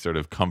any sort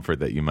of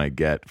comfort that you might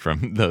get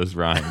from those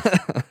rhymes.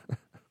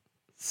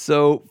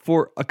 So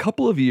for a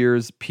couple of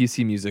years,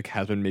 PC music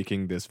has been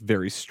making this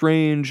very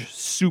strange,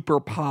 super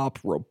pop,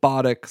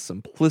 robotic,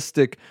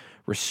 simplistic,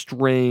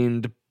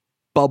 restrained,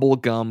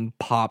 bubblegum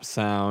pop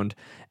sound.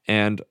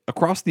 And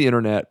across the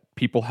internet,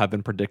 people have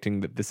been predicting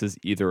that this is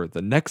either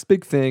the next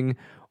big thing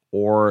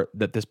or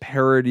that this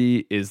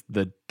parody is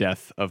the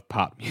death of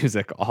pop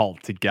music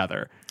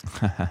altogether.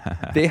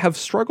 They have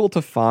struggled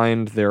to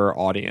find their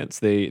audience.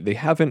 They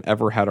haven't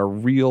ever had a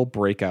real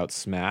breakout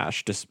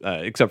smash, just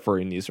except for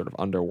in these sort of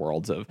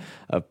underworlds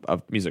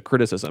of music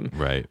criticism.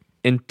 Right.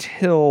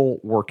 Until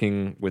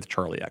working with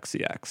Charlie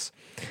XCX.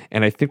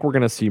 And I think we're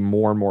going to see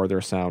more and more of their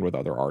sound with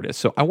other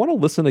artists. So I want to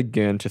listen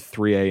again to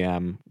 3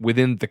 a.m.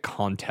 within the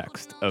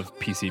context of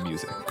PC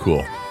music.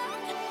 Cool.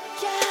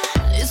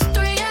 It's 3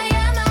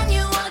 a.m. and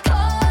you are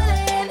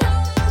calling.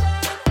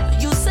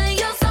 You say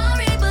you're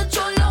sorry, but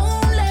you're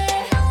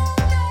lonely.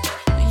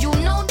 You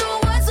know the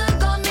words that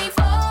got me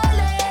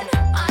falling.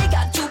 I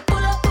got to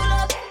pull up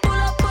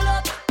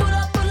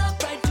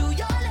right to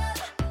your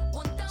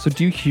left. So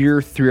do you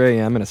hear 3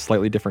 a.m. in a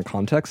slightly different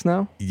context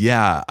now?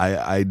 Yeah,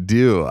 I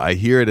do. I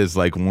hear it as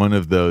like one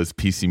of those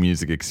PC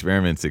music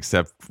experiments,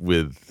 except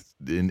with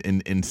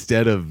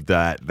instead of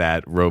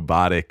that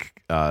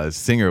robotic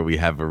singer, we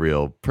have a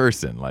real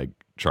person like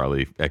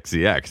Charlie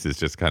XCX is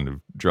just kind of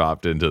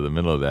dropped into the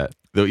middle of that.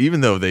 Though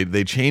even though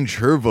they changed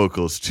her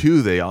vocals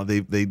too,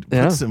 they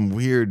put some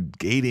weird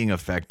gating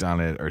effect on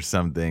it or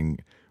something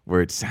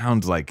where it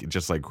sounds like it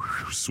just like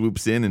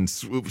swoops in and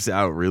swoops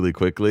out really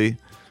quickly.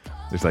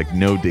 There's like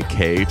no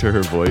decay to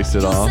her voice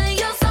at all.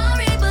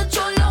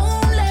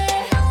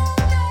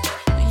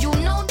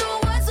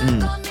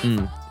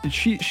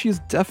 She's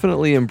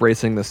definitely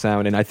embracing the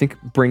sound, and I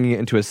think bringing it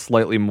into a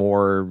slightly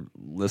more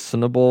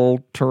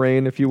listenable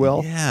terrain, if you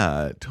will.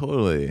 Yeah,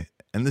 totally.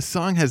 And the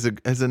song has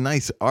a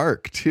nice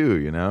arc too,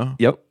 you know?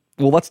 Yep.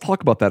 Well, let's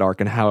talk about that arc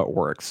and how it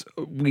works.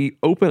 We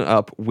open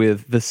up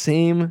with the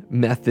same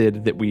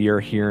method that we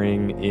are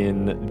hearing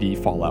in the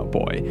Fall Out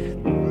Boy.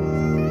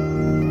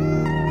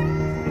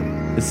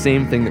 The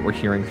same thing that we're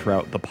hearing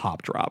throughout the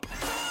pop drop.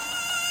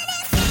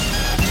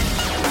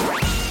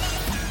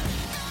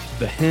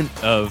 The hint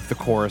of the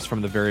chorus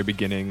from the very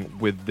beginning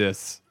with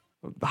this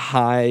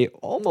high,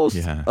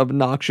 almost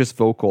obnoxious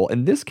vocal.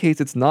 In this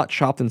case, it's not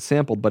chopped and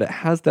sampled, but it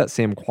has that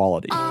same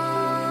quality.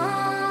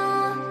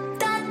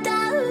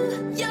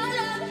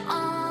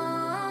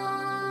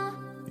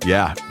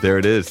 Yeah, there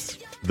it is.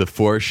 The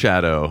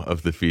foreshadow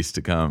of the feast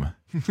to come.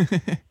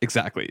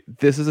 Exactly.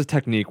 This is a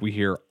technique we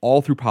hear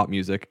all through pop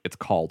music. It's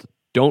called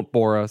Don't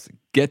Bore Us,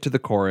 get to the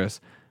chorus,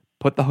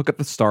 put the hook at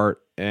the start,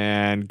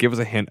 and give us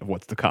a hint of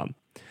what's to come.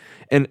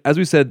 And as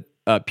we said,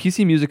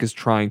 PC Music is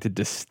trying to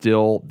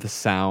distill the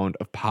sound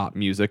of pop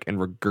music and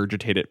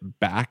regurgitate it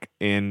back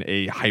in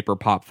a hyper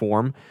pop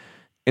form.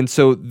 And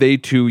so they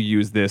too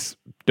use this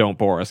Don't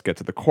Bore Us, get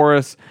to the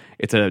chorus.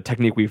 It's a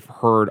technique we've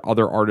heard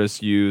other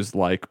artists use,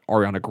 like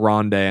Ariana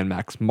Grande and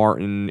Max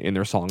Martin in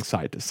their song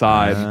Side to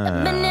Side.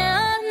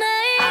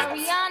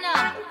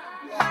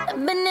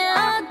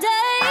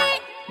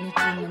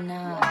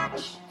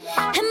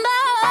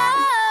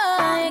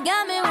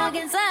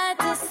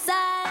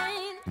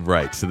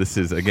 Right. So this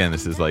is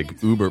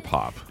like uber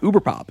pop.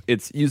 Uber pop.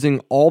 It's using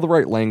all the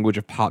right language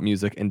of pop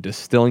music and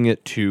distilling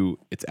it to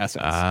its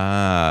essence.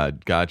 Ah,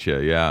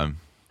 gotcha. Yeah.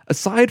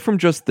 Aside from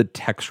just the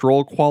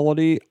textural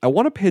quality, I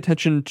want to pay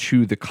attention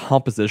to the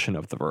composition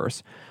of the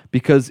verse,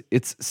 because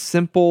it's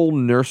simple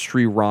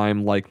nursery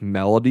rhyme like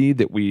melody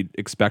that we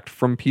expect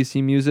from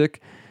PC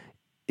music.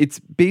 It's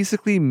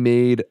basically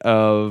made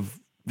of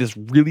this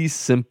really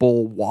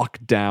simple walk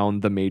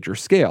down the major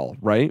scale,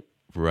 right?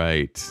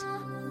 Right.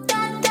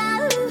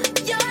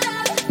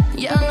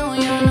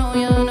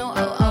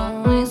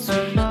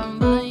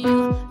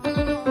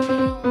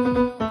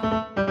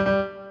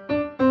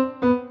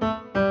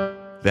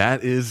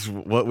 That is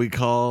what we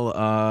call,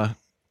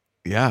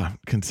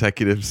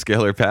 consecutive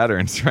scalar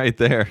patterns right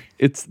there.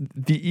 It's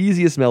the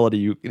easiest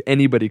melody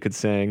anybody could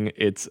sing.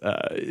 It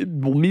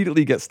will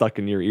immediately get stuck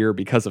in your ear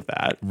because of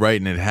that. Right,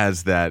 and it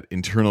has that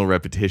internal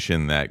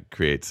repetition that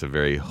creates a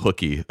very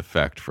hooky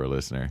effect for a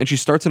listener. And she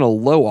starts in a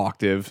low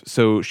octave,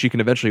 so she can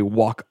eventually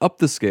walk up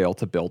the scale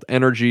to build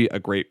energy, a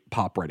great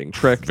pop writing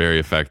trick. Very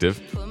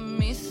effective.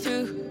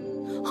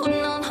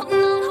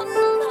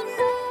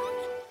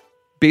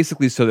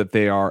 Basically so that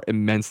they are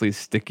immensely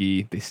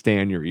sticky, they stay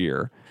in your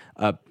ear.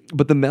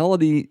 But the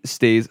melody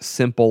stays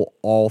simple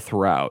all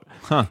throughout.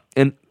 Huh.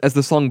 And as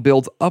the song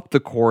builds up the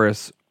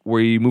chorus,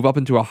 we move up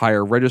into a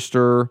higher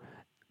register,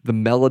 the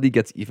melody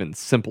gets even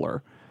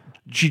simpler.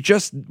 She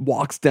just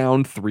walks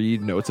down 3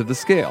 notes of the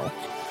scale.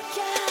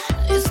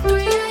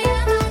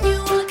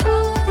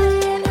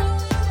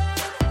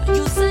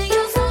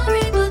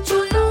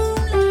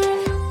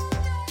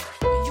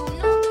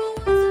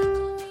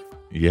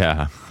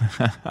 Yeah.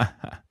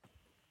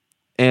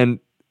 And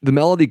the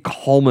melody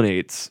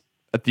culminates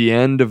at the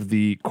end of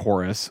the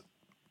chorus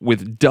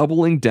with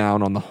doubling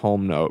down on the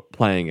home note,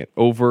 playing it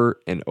over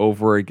and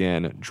over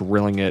again,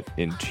 drilling it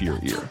into your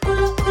ear.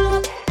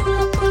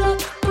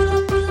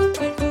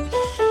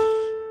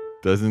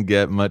 Doesn't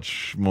get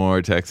much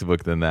more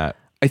textbook than that.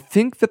 I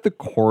think that the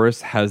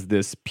chorus has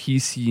this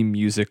PC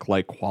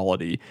music-like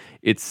quality.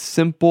 It's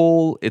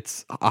simple,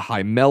 it's a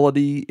high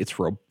melody, it's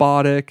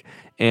robotic,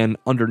 and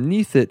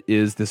underneath it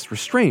is this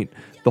restraint.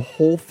 The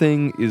whole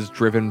thing is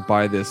driven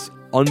by this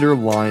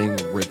underlying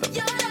rhythm.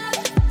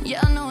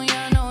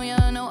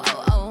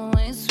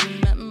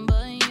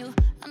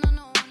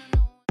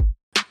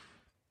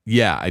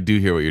 Yeah, I do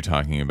hear what you're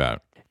talking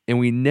about. And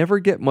we never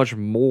get much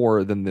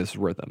more than this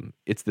rhythm.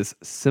 It's this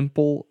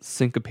simple,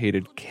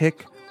 syncopated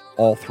kick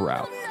all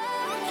throughout.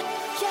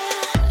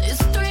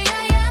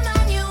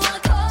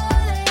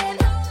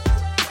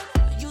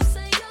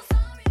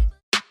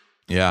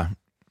 Yeah.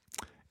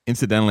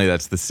 Incidentally,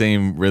 that's the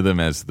same rhythm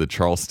as the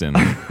Charleston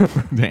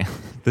dance,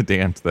 the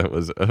dance that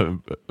was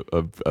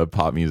a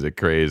pop music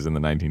craze in the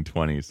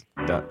 1920s.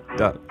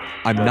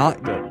 I'm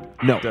not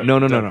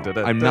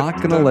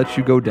going to let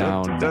you go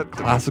down the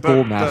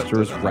classical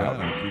master's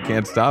route. You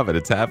can't stop it.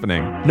 It's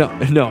happening.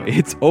 No,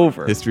 it's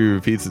over. History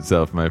repeats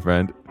itself, my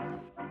friend.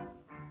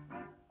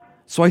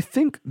 So I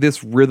think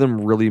this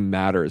rhythm really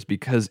matters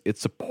because it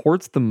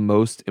supports the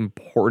most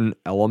important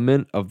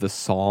element of the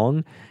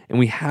song, and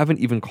we haven't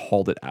even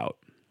called it out.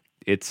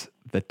 It's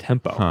the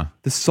tempo. Huh.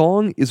 The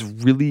song is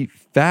really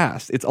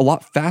fast. It's a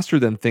lot faster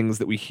than things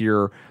that we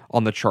hear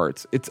on the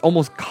charts. It's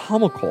almost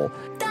comical.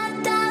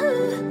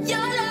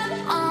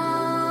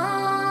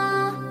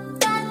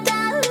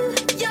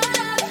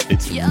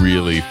 It's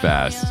really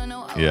fast.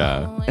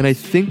 Yeah. And I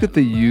think that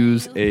they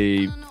use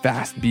a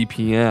fast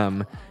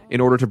BPM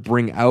in order to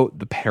bring out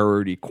the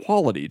parody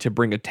quality, to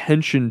bring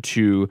attention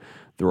to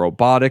the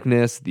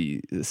roboticness,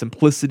 the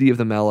simplicity of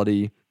the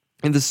melody.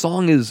 And the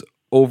song is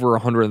over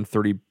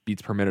 130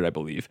 beats per minute, I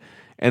believe.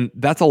 And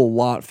that's a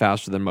lot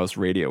faster than most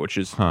radio, which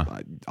is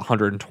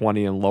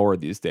 120 and lower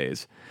these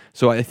days.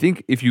 So I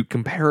think if you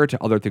compare it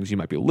to other things you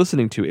might be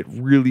listening to, it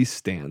really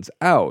stands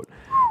out.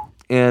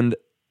 And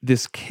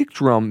this kick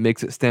drum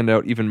makes it stand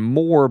out even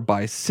more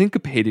by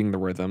syncopating the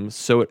rhythm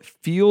so it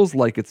feels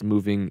like it's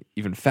moving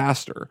even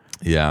faster.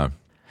 Yeah.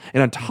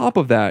 And on top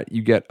of that,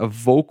 you get a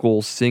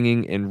vocal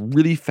singing in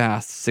really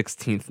fast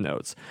 16th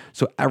notes.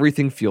 So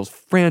everything feels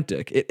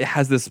frantic. It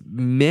has this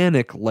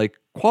manic-like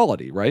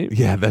quality, right?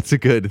 Yeah, that's a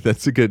good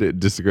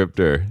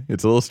descriptor.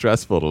 It's a little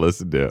stressful to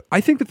listen to. I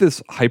think that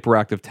this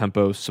hyperactive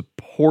tempo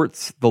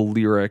supports the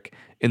lyric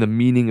and the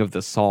meaning of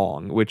the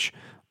song, which,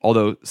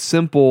 although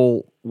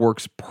simple,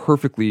 works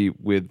perfectly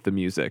with the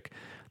music.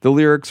 The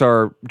lyrics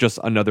are just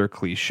another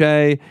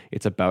cliche.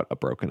 It's about a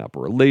broken up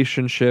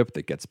relationship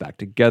that gets back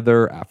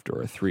together after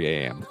a 3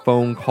 a.m.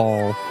 phone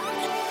call.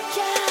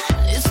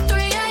 It's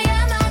 3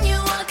 a.m. and you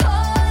are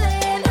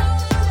calling.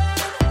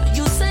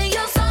 You say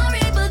you're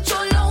sorry, but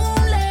you're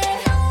lonely.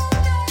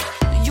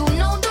 You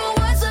know the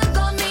words that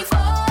got me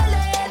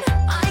falling.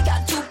 I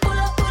got to pull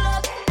up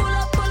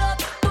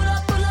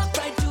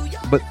right to your...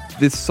 But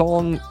this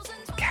song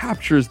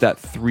captures that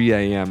 3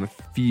 a.m.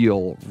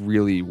 feel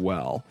really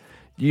well.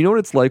 You know what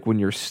it's like when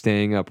you're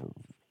staying up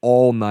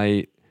all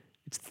night,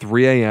 it's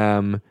 3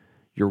 a.m.,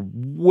 you're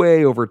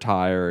way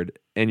overtired,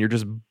 and you're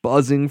just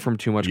buzzing from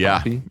too much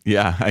coffee?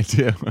 Yeah, I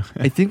do.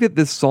 I think that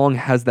this song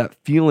has that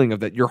feeling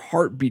of that your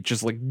heartbeat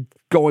just like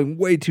going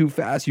way too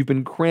fast. You've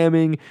been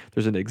cramming,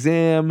 there's an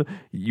exam,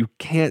 you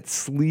can't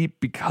sleep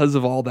because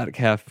of all that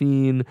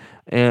caffeine,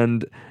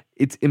 and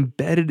it's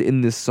embedded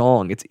in this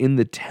song. It's in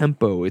the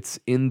tempo, it's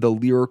in the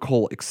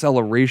lyrical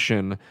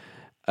acceleration,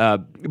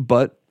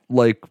 but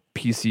like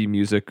PC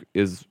music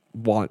is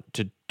wont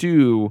to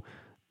do,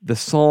 the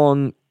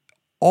song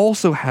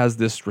also has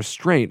this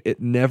restraint.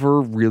 It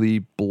never really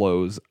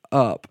blows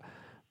up.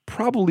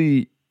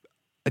 Probably,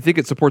 I think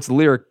it supports the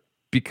lyric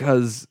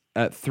because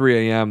at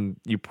 3 a.m.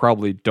 you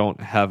probably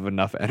don't have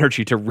enough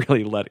energy to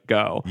really let it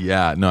go.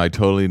 Yeah, no, I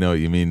totally know what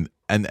you mean.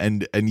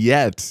 And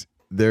yet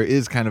there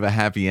is kind of a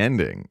happy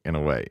ending in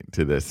a way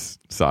to this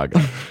saga.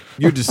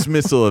 Your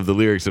dismissal of the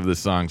lyrics of the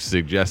song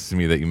suggests to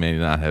me that you may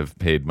not have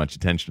paid much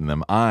attention to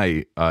them.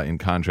 I, in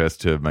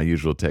contrast to my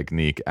usual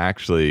technique,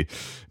 actually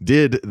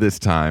did this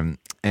time.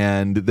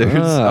 And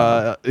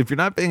there's, if you're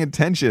not paying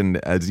attention,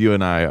 as you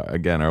and I,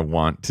 again, are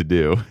wont to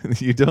do,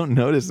 you don't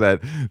notice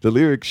that the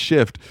lyrics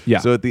shift. Yeah.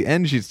 So at the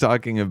end, she's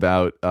talking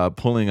about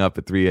pulling up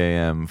at 3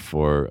 a.m.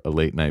 for a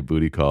late night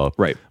booty call.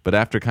 Right. But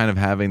after kind of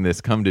having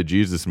this come to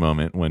Jesus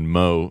moment when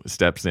Mo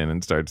steps in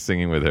and starts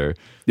singing with her.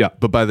 Yeah.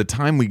 But by the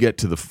time we get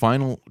to the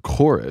final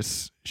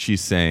chorus, she's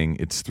saying,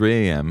 it's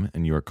 3 a.m.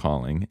 and you're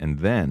calling. And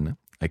then,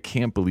 I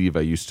can't believe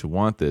I used to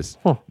want this.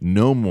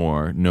 No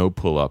more, no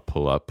pull up,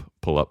 pull up,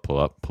 pull up, pull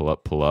up, pull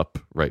up, pull up,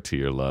 right to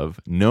your love.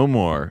 No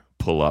more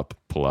pull up,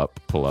 pull up,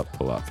 pull up,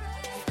 pull up.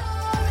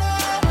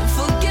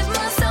 Forgive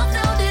myself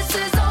now, this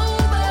is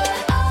over.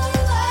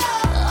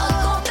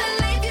 I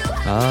can't believe you.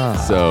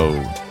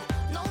 So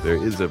there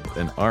is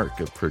an arc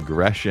of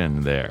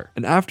progression there.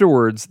 And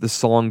afterwards, the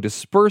song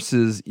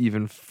disperses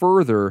even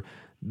further.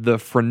 The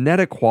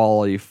frenetic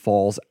quality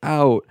falls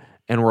out,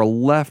 and we're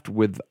left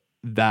with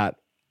that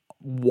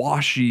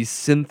washy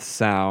synth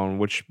sound,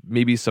 which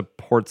maybe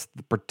supports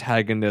the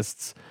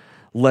protagonists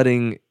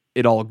letting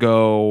it all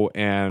go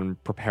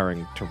and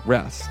preparing to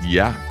rest.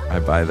 Yeah, I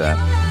buy that.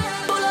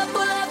 Pull up,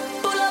 pull up,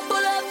 pull up,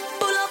 pull up,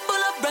 pull up, pull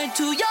up, right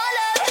to your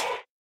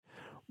left.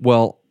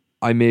 Well,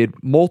 I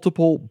made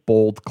multiple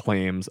bold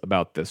claims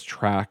about this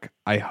track.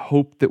 I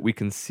hope that we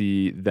can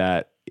see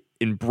that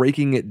in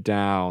breaking it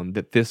down,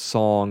 that this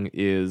song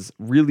is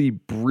really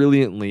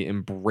brilliantly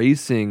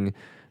embracing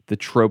the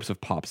tropes of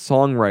pop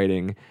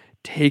songwriting,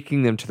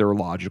 taking them to their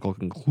logical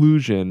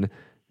conclusion,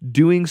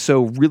 doing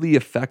so really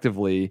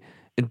effectively,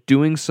 and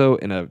doing so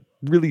in a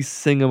really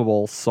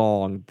singable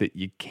song that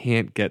you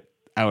can't get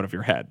out of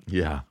your head.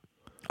 Yeah.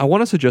 I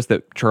want to suggest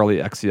that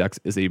Charli XCX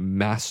is a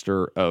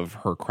master of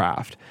her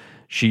craft.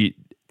 She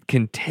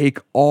can take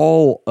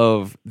all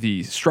of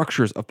the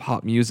structures of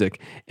pop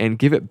music and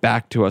give it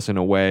back to us in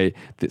a way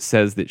that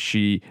says that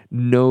she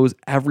knows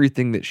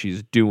everything that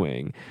she's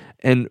doing.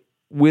 And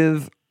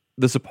with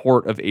the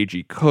support of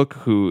A.G. Cook,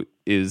 who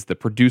is the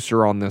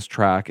producer on this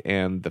track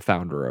and the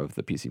founder of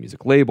the PC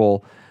Music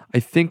label, I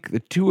think the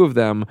two of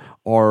them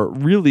are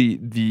really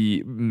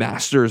the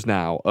masters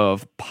now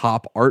of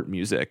pop art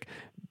music.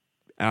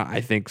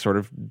 I think sort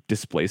of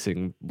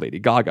displacing Lady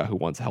Gaga, who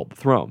once held the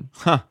throne.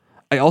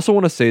 I also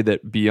want to say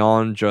that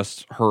beyond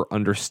just her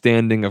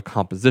understanding of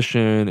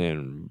composition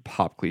and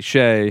pop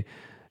cliche,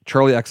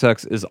 Charli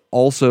XCX is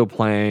also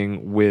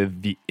playing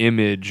with the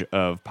image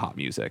of pop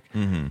music.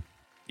 Mm-hmm.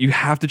 You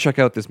have to check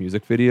out this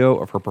music video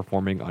of her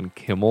performing on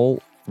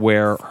Kimmel,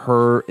 where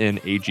her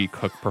and A.G.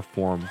 Cook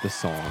performed the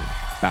song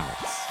Bounce.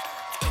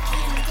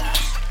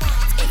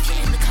 If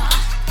you're in the car,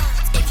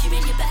 if you're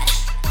in your bed,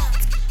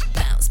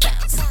 bounce,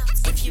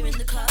 bounce. If you're in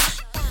the club,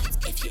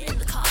 if you're in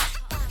the car,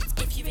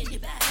 if you're in your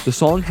bed. The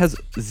song has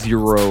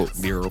zero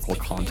lyrical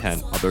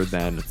content other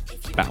than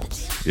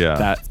bounce. Yeah.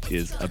 That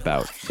is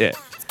about it.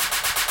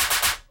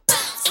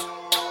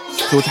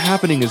 So what's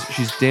happening is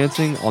she's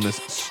dancing on this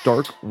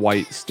stark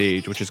white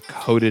stage, which is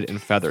coated in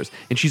feathers.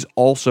 And she's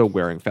also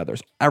wearing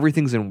feathers.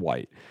 Everything's in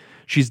white.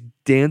 She's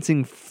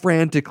dancing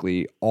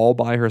frantically all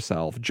by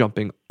herself,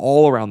 jumping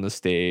all around the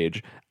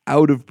stage,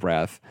 out of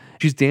breath.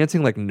 She's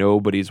dancing like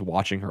nobody's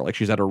watching her, like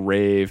she's at a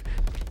rave.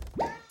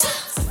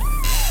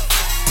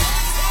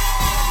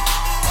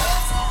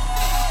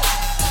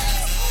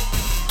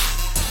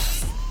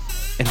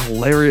 And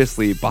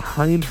hilariously,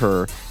 behind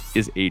her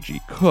is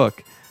A.G.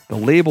 Cook, the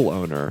label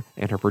owner,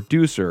 and her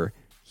producer.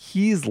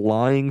 He's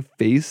lying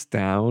face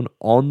down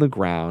on the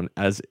ground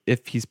as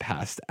if he's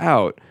passed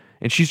out.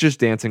 And she's just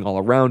dancing all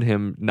around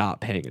him, not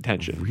paying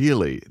attention.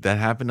 Really? That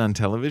happened on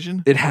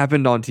television? It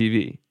happened on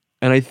TV.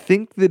 And I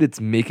think that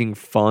it's making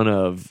fun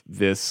of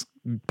this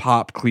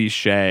pop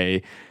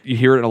cliche. You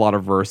hear it in a lot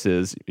of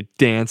verses,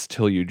 dance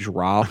till you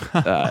drop.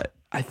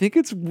 I think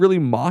it's really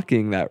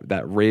mocking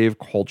that rave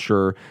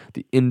culture,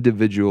 the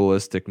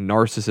individualistic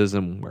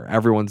narcissism where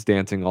everyone's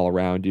dancing all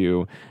around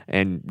you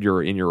and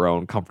you're in your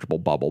own comfortable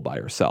bubble by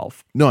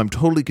yourself. No, I'm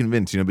totally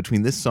convinced.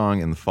 Between this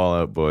song and the Fall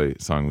Out Boy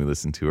song we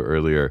listened to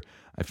earlier,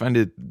 I find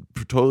it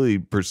totally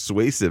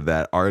persuasive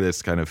that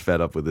artists kind of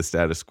fed up with the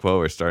status quo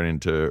are starting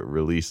to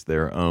release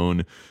their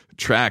own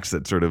tracks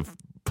that sort of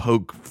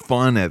poke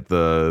fun at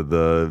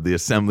the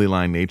assembly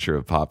line nature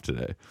of pop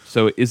today.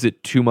 So is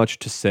it too much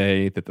to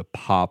say that the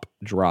pop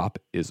drop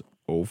is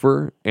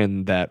over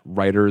and that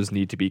writers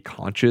need to be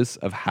conscious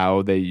of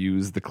how they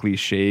use the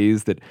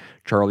cliches that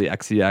Charlie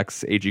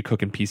XCX, A.G.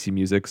 Cook, and PC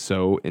Music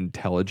so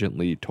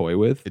intelligently toy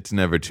with? It's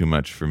never too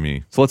much for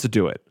me. So let's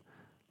do it.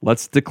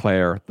 Let's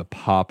declare the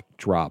pop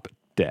drop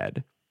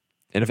dead.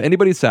 And if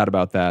anybody's sad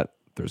about that,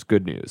 there's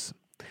good news.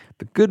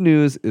 The good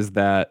news is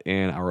that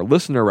in our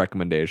listener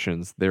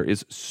recommendations, there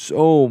is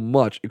so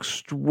much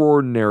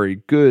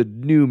extraordinary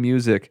good new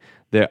music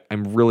that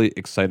I'm really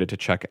excited to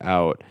check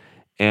out.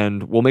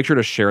 And we'll make sure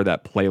to share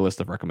that playlist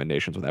of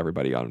recommendations with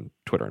everybody on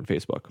Twitter and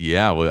Facebook.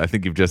 Yeah, well, I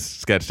think you've just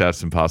sketched out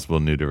some possible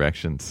new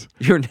directions.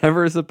 You're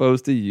never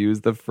supposed to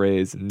use the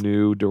phrase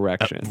new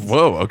directions.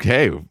 Whoa,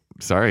 okay.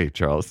 Sorry,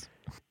 Charles.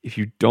 If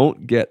you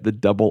don't get the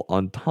double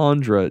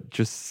entendre,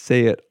 just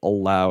say it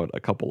aloud a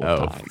couple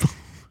of times.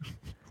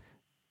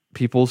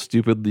 People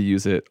stupidly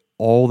use it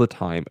all the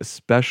time,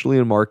 especially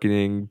in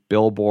marketing,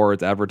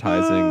 billboards,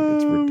 advertising.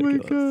 It's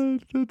ridiculous. Oh my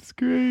God, that's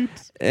great.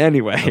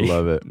 Anyway, I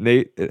love it.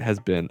 Nate, it has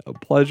been a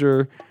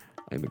pleasure.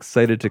 I'm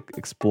excited to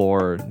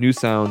explore new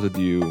sounds with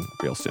you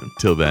real soon.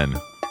 Till then.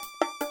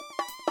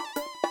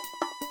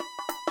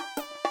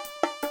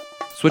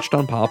 Switched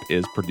on Pop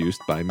is produced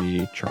by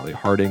me, Charlie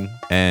Harding.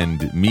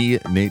 And me,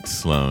 Nate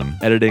Sloan.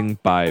 Editing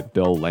by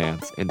Bill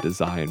Lance and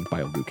designed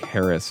by Luke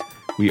Harris.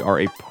 We are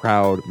a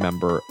proud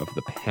member of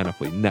the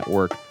Panoply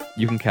Network.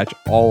 You can catch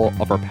all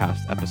of our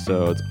past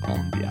episodes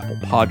on the Apple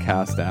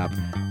Podcast app,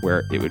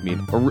 where it would mean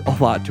a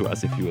lot to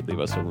us if you would leave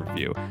us a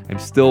review. I'm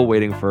still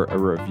waiting for a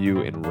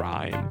review in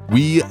rhyme.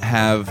 We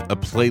have a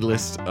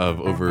playlist of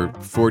over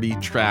 40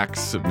 tracks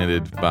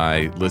submitted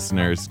by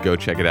listeners. Go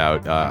check it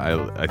out.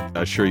 I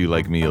assure you,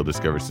 like me, you'll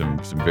discover some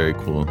very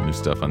cool new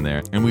stuff on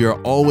there. And we are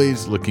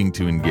always looking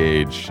to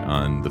engage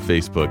on the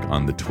Facebook,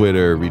 on the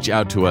Twitter. Reach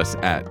out to us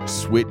at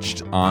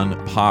Switched on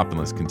Pop, and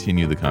let's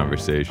continue the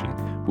conversation.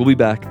 We'll be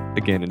back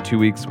again in 2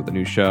 weeks with a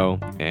new show.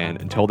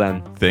 And until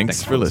then,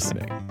 Thanks for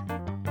listening.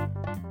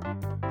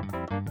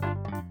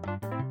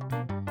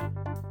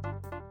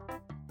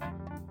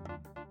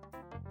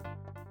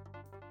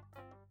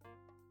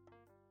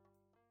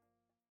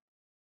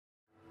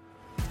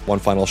 One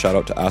final shout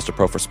out to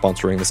Astapro for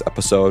sponsoring this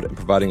episode and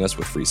providing us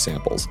with free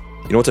samples.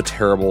 You know what's a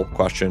terrible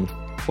question?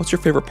 What's your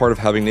favorite part of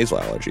having nasal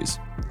allergies?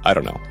 I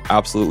don't know.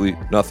 Absolutely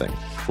nothing.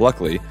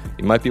 Luckily,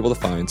 you might be able to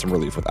find some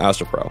relief with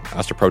Astapro.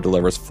 Astapro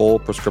delivers full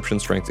prescription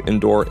strength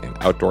indoor and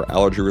outdoor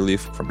allergy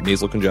relief from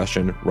nasal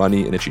congestion,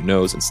 runny and itchy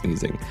nose, and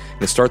sneezing.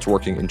 And it starts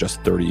working in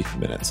just 30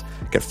 minutes.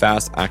 Get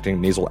fast-acting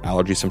nasal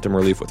allergy symptom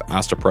relief with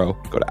Astapro.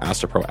 Go to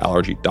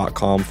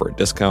astaproallergy.com for a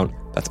discount.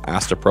 That's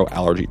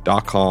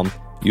astaproallergy.com.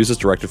 Use as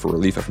directed for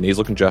relief of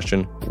nasal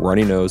congestion,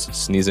 runny nose,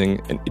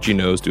 sneezing, and itchy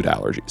nose due to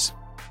allergies.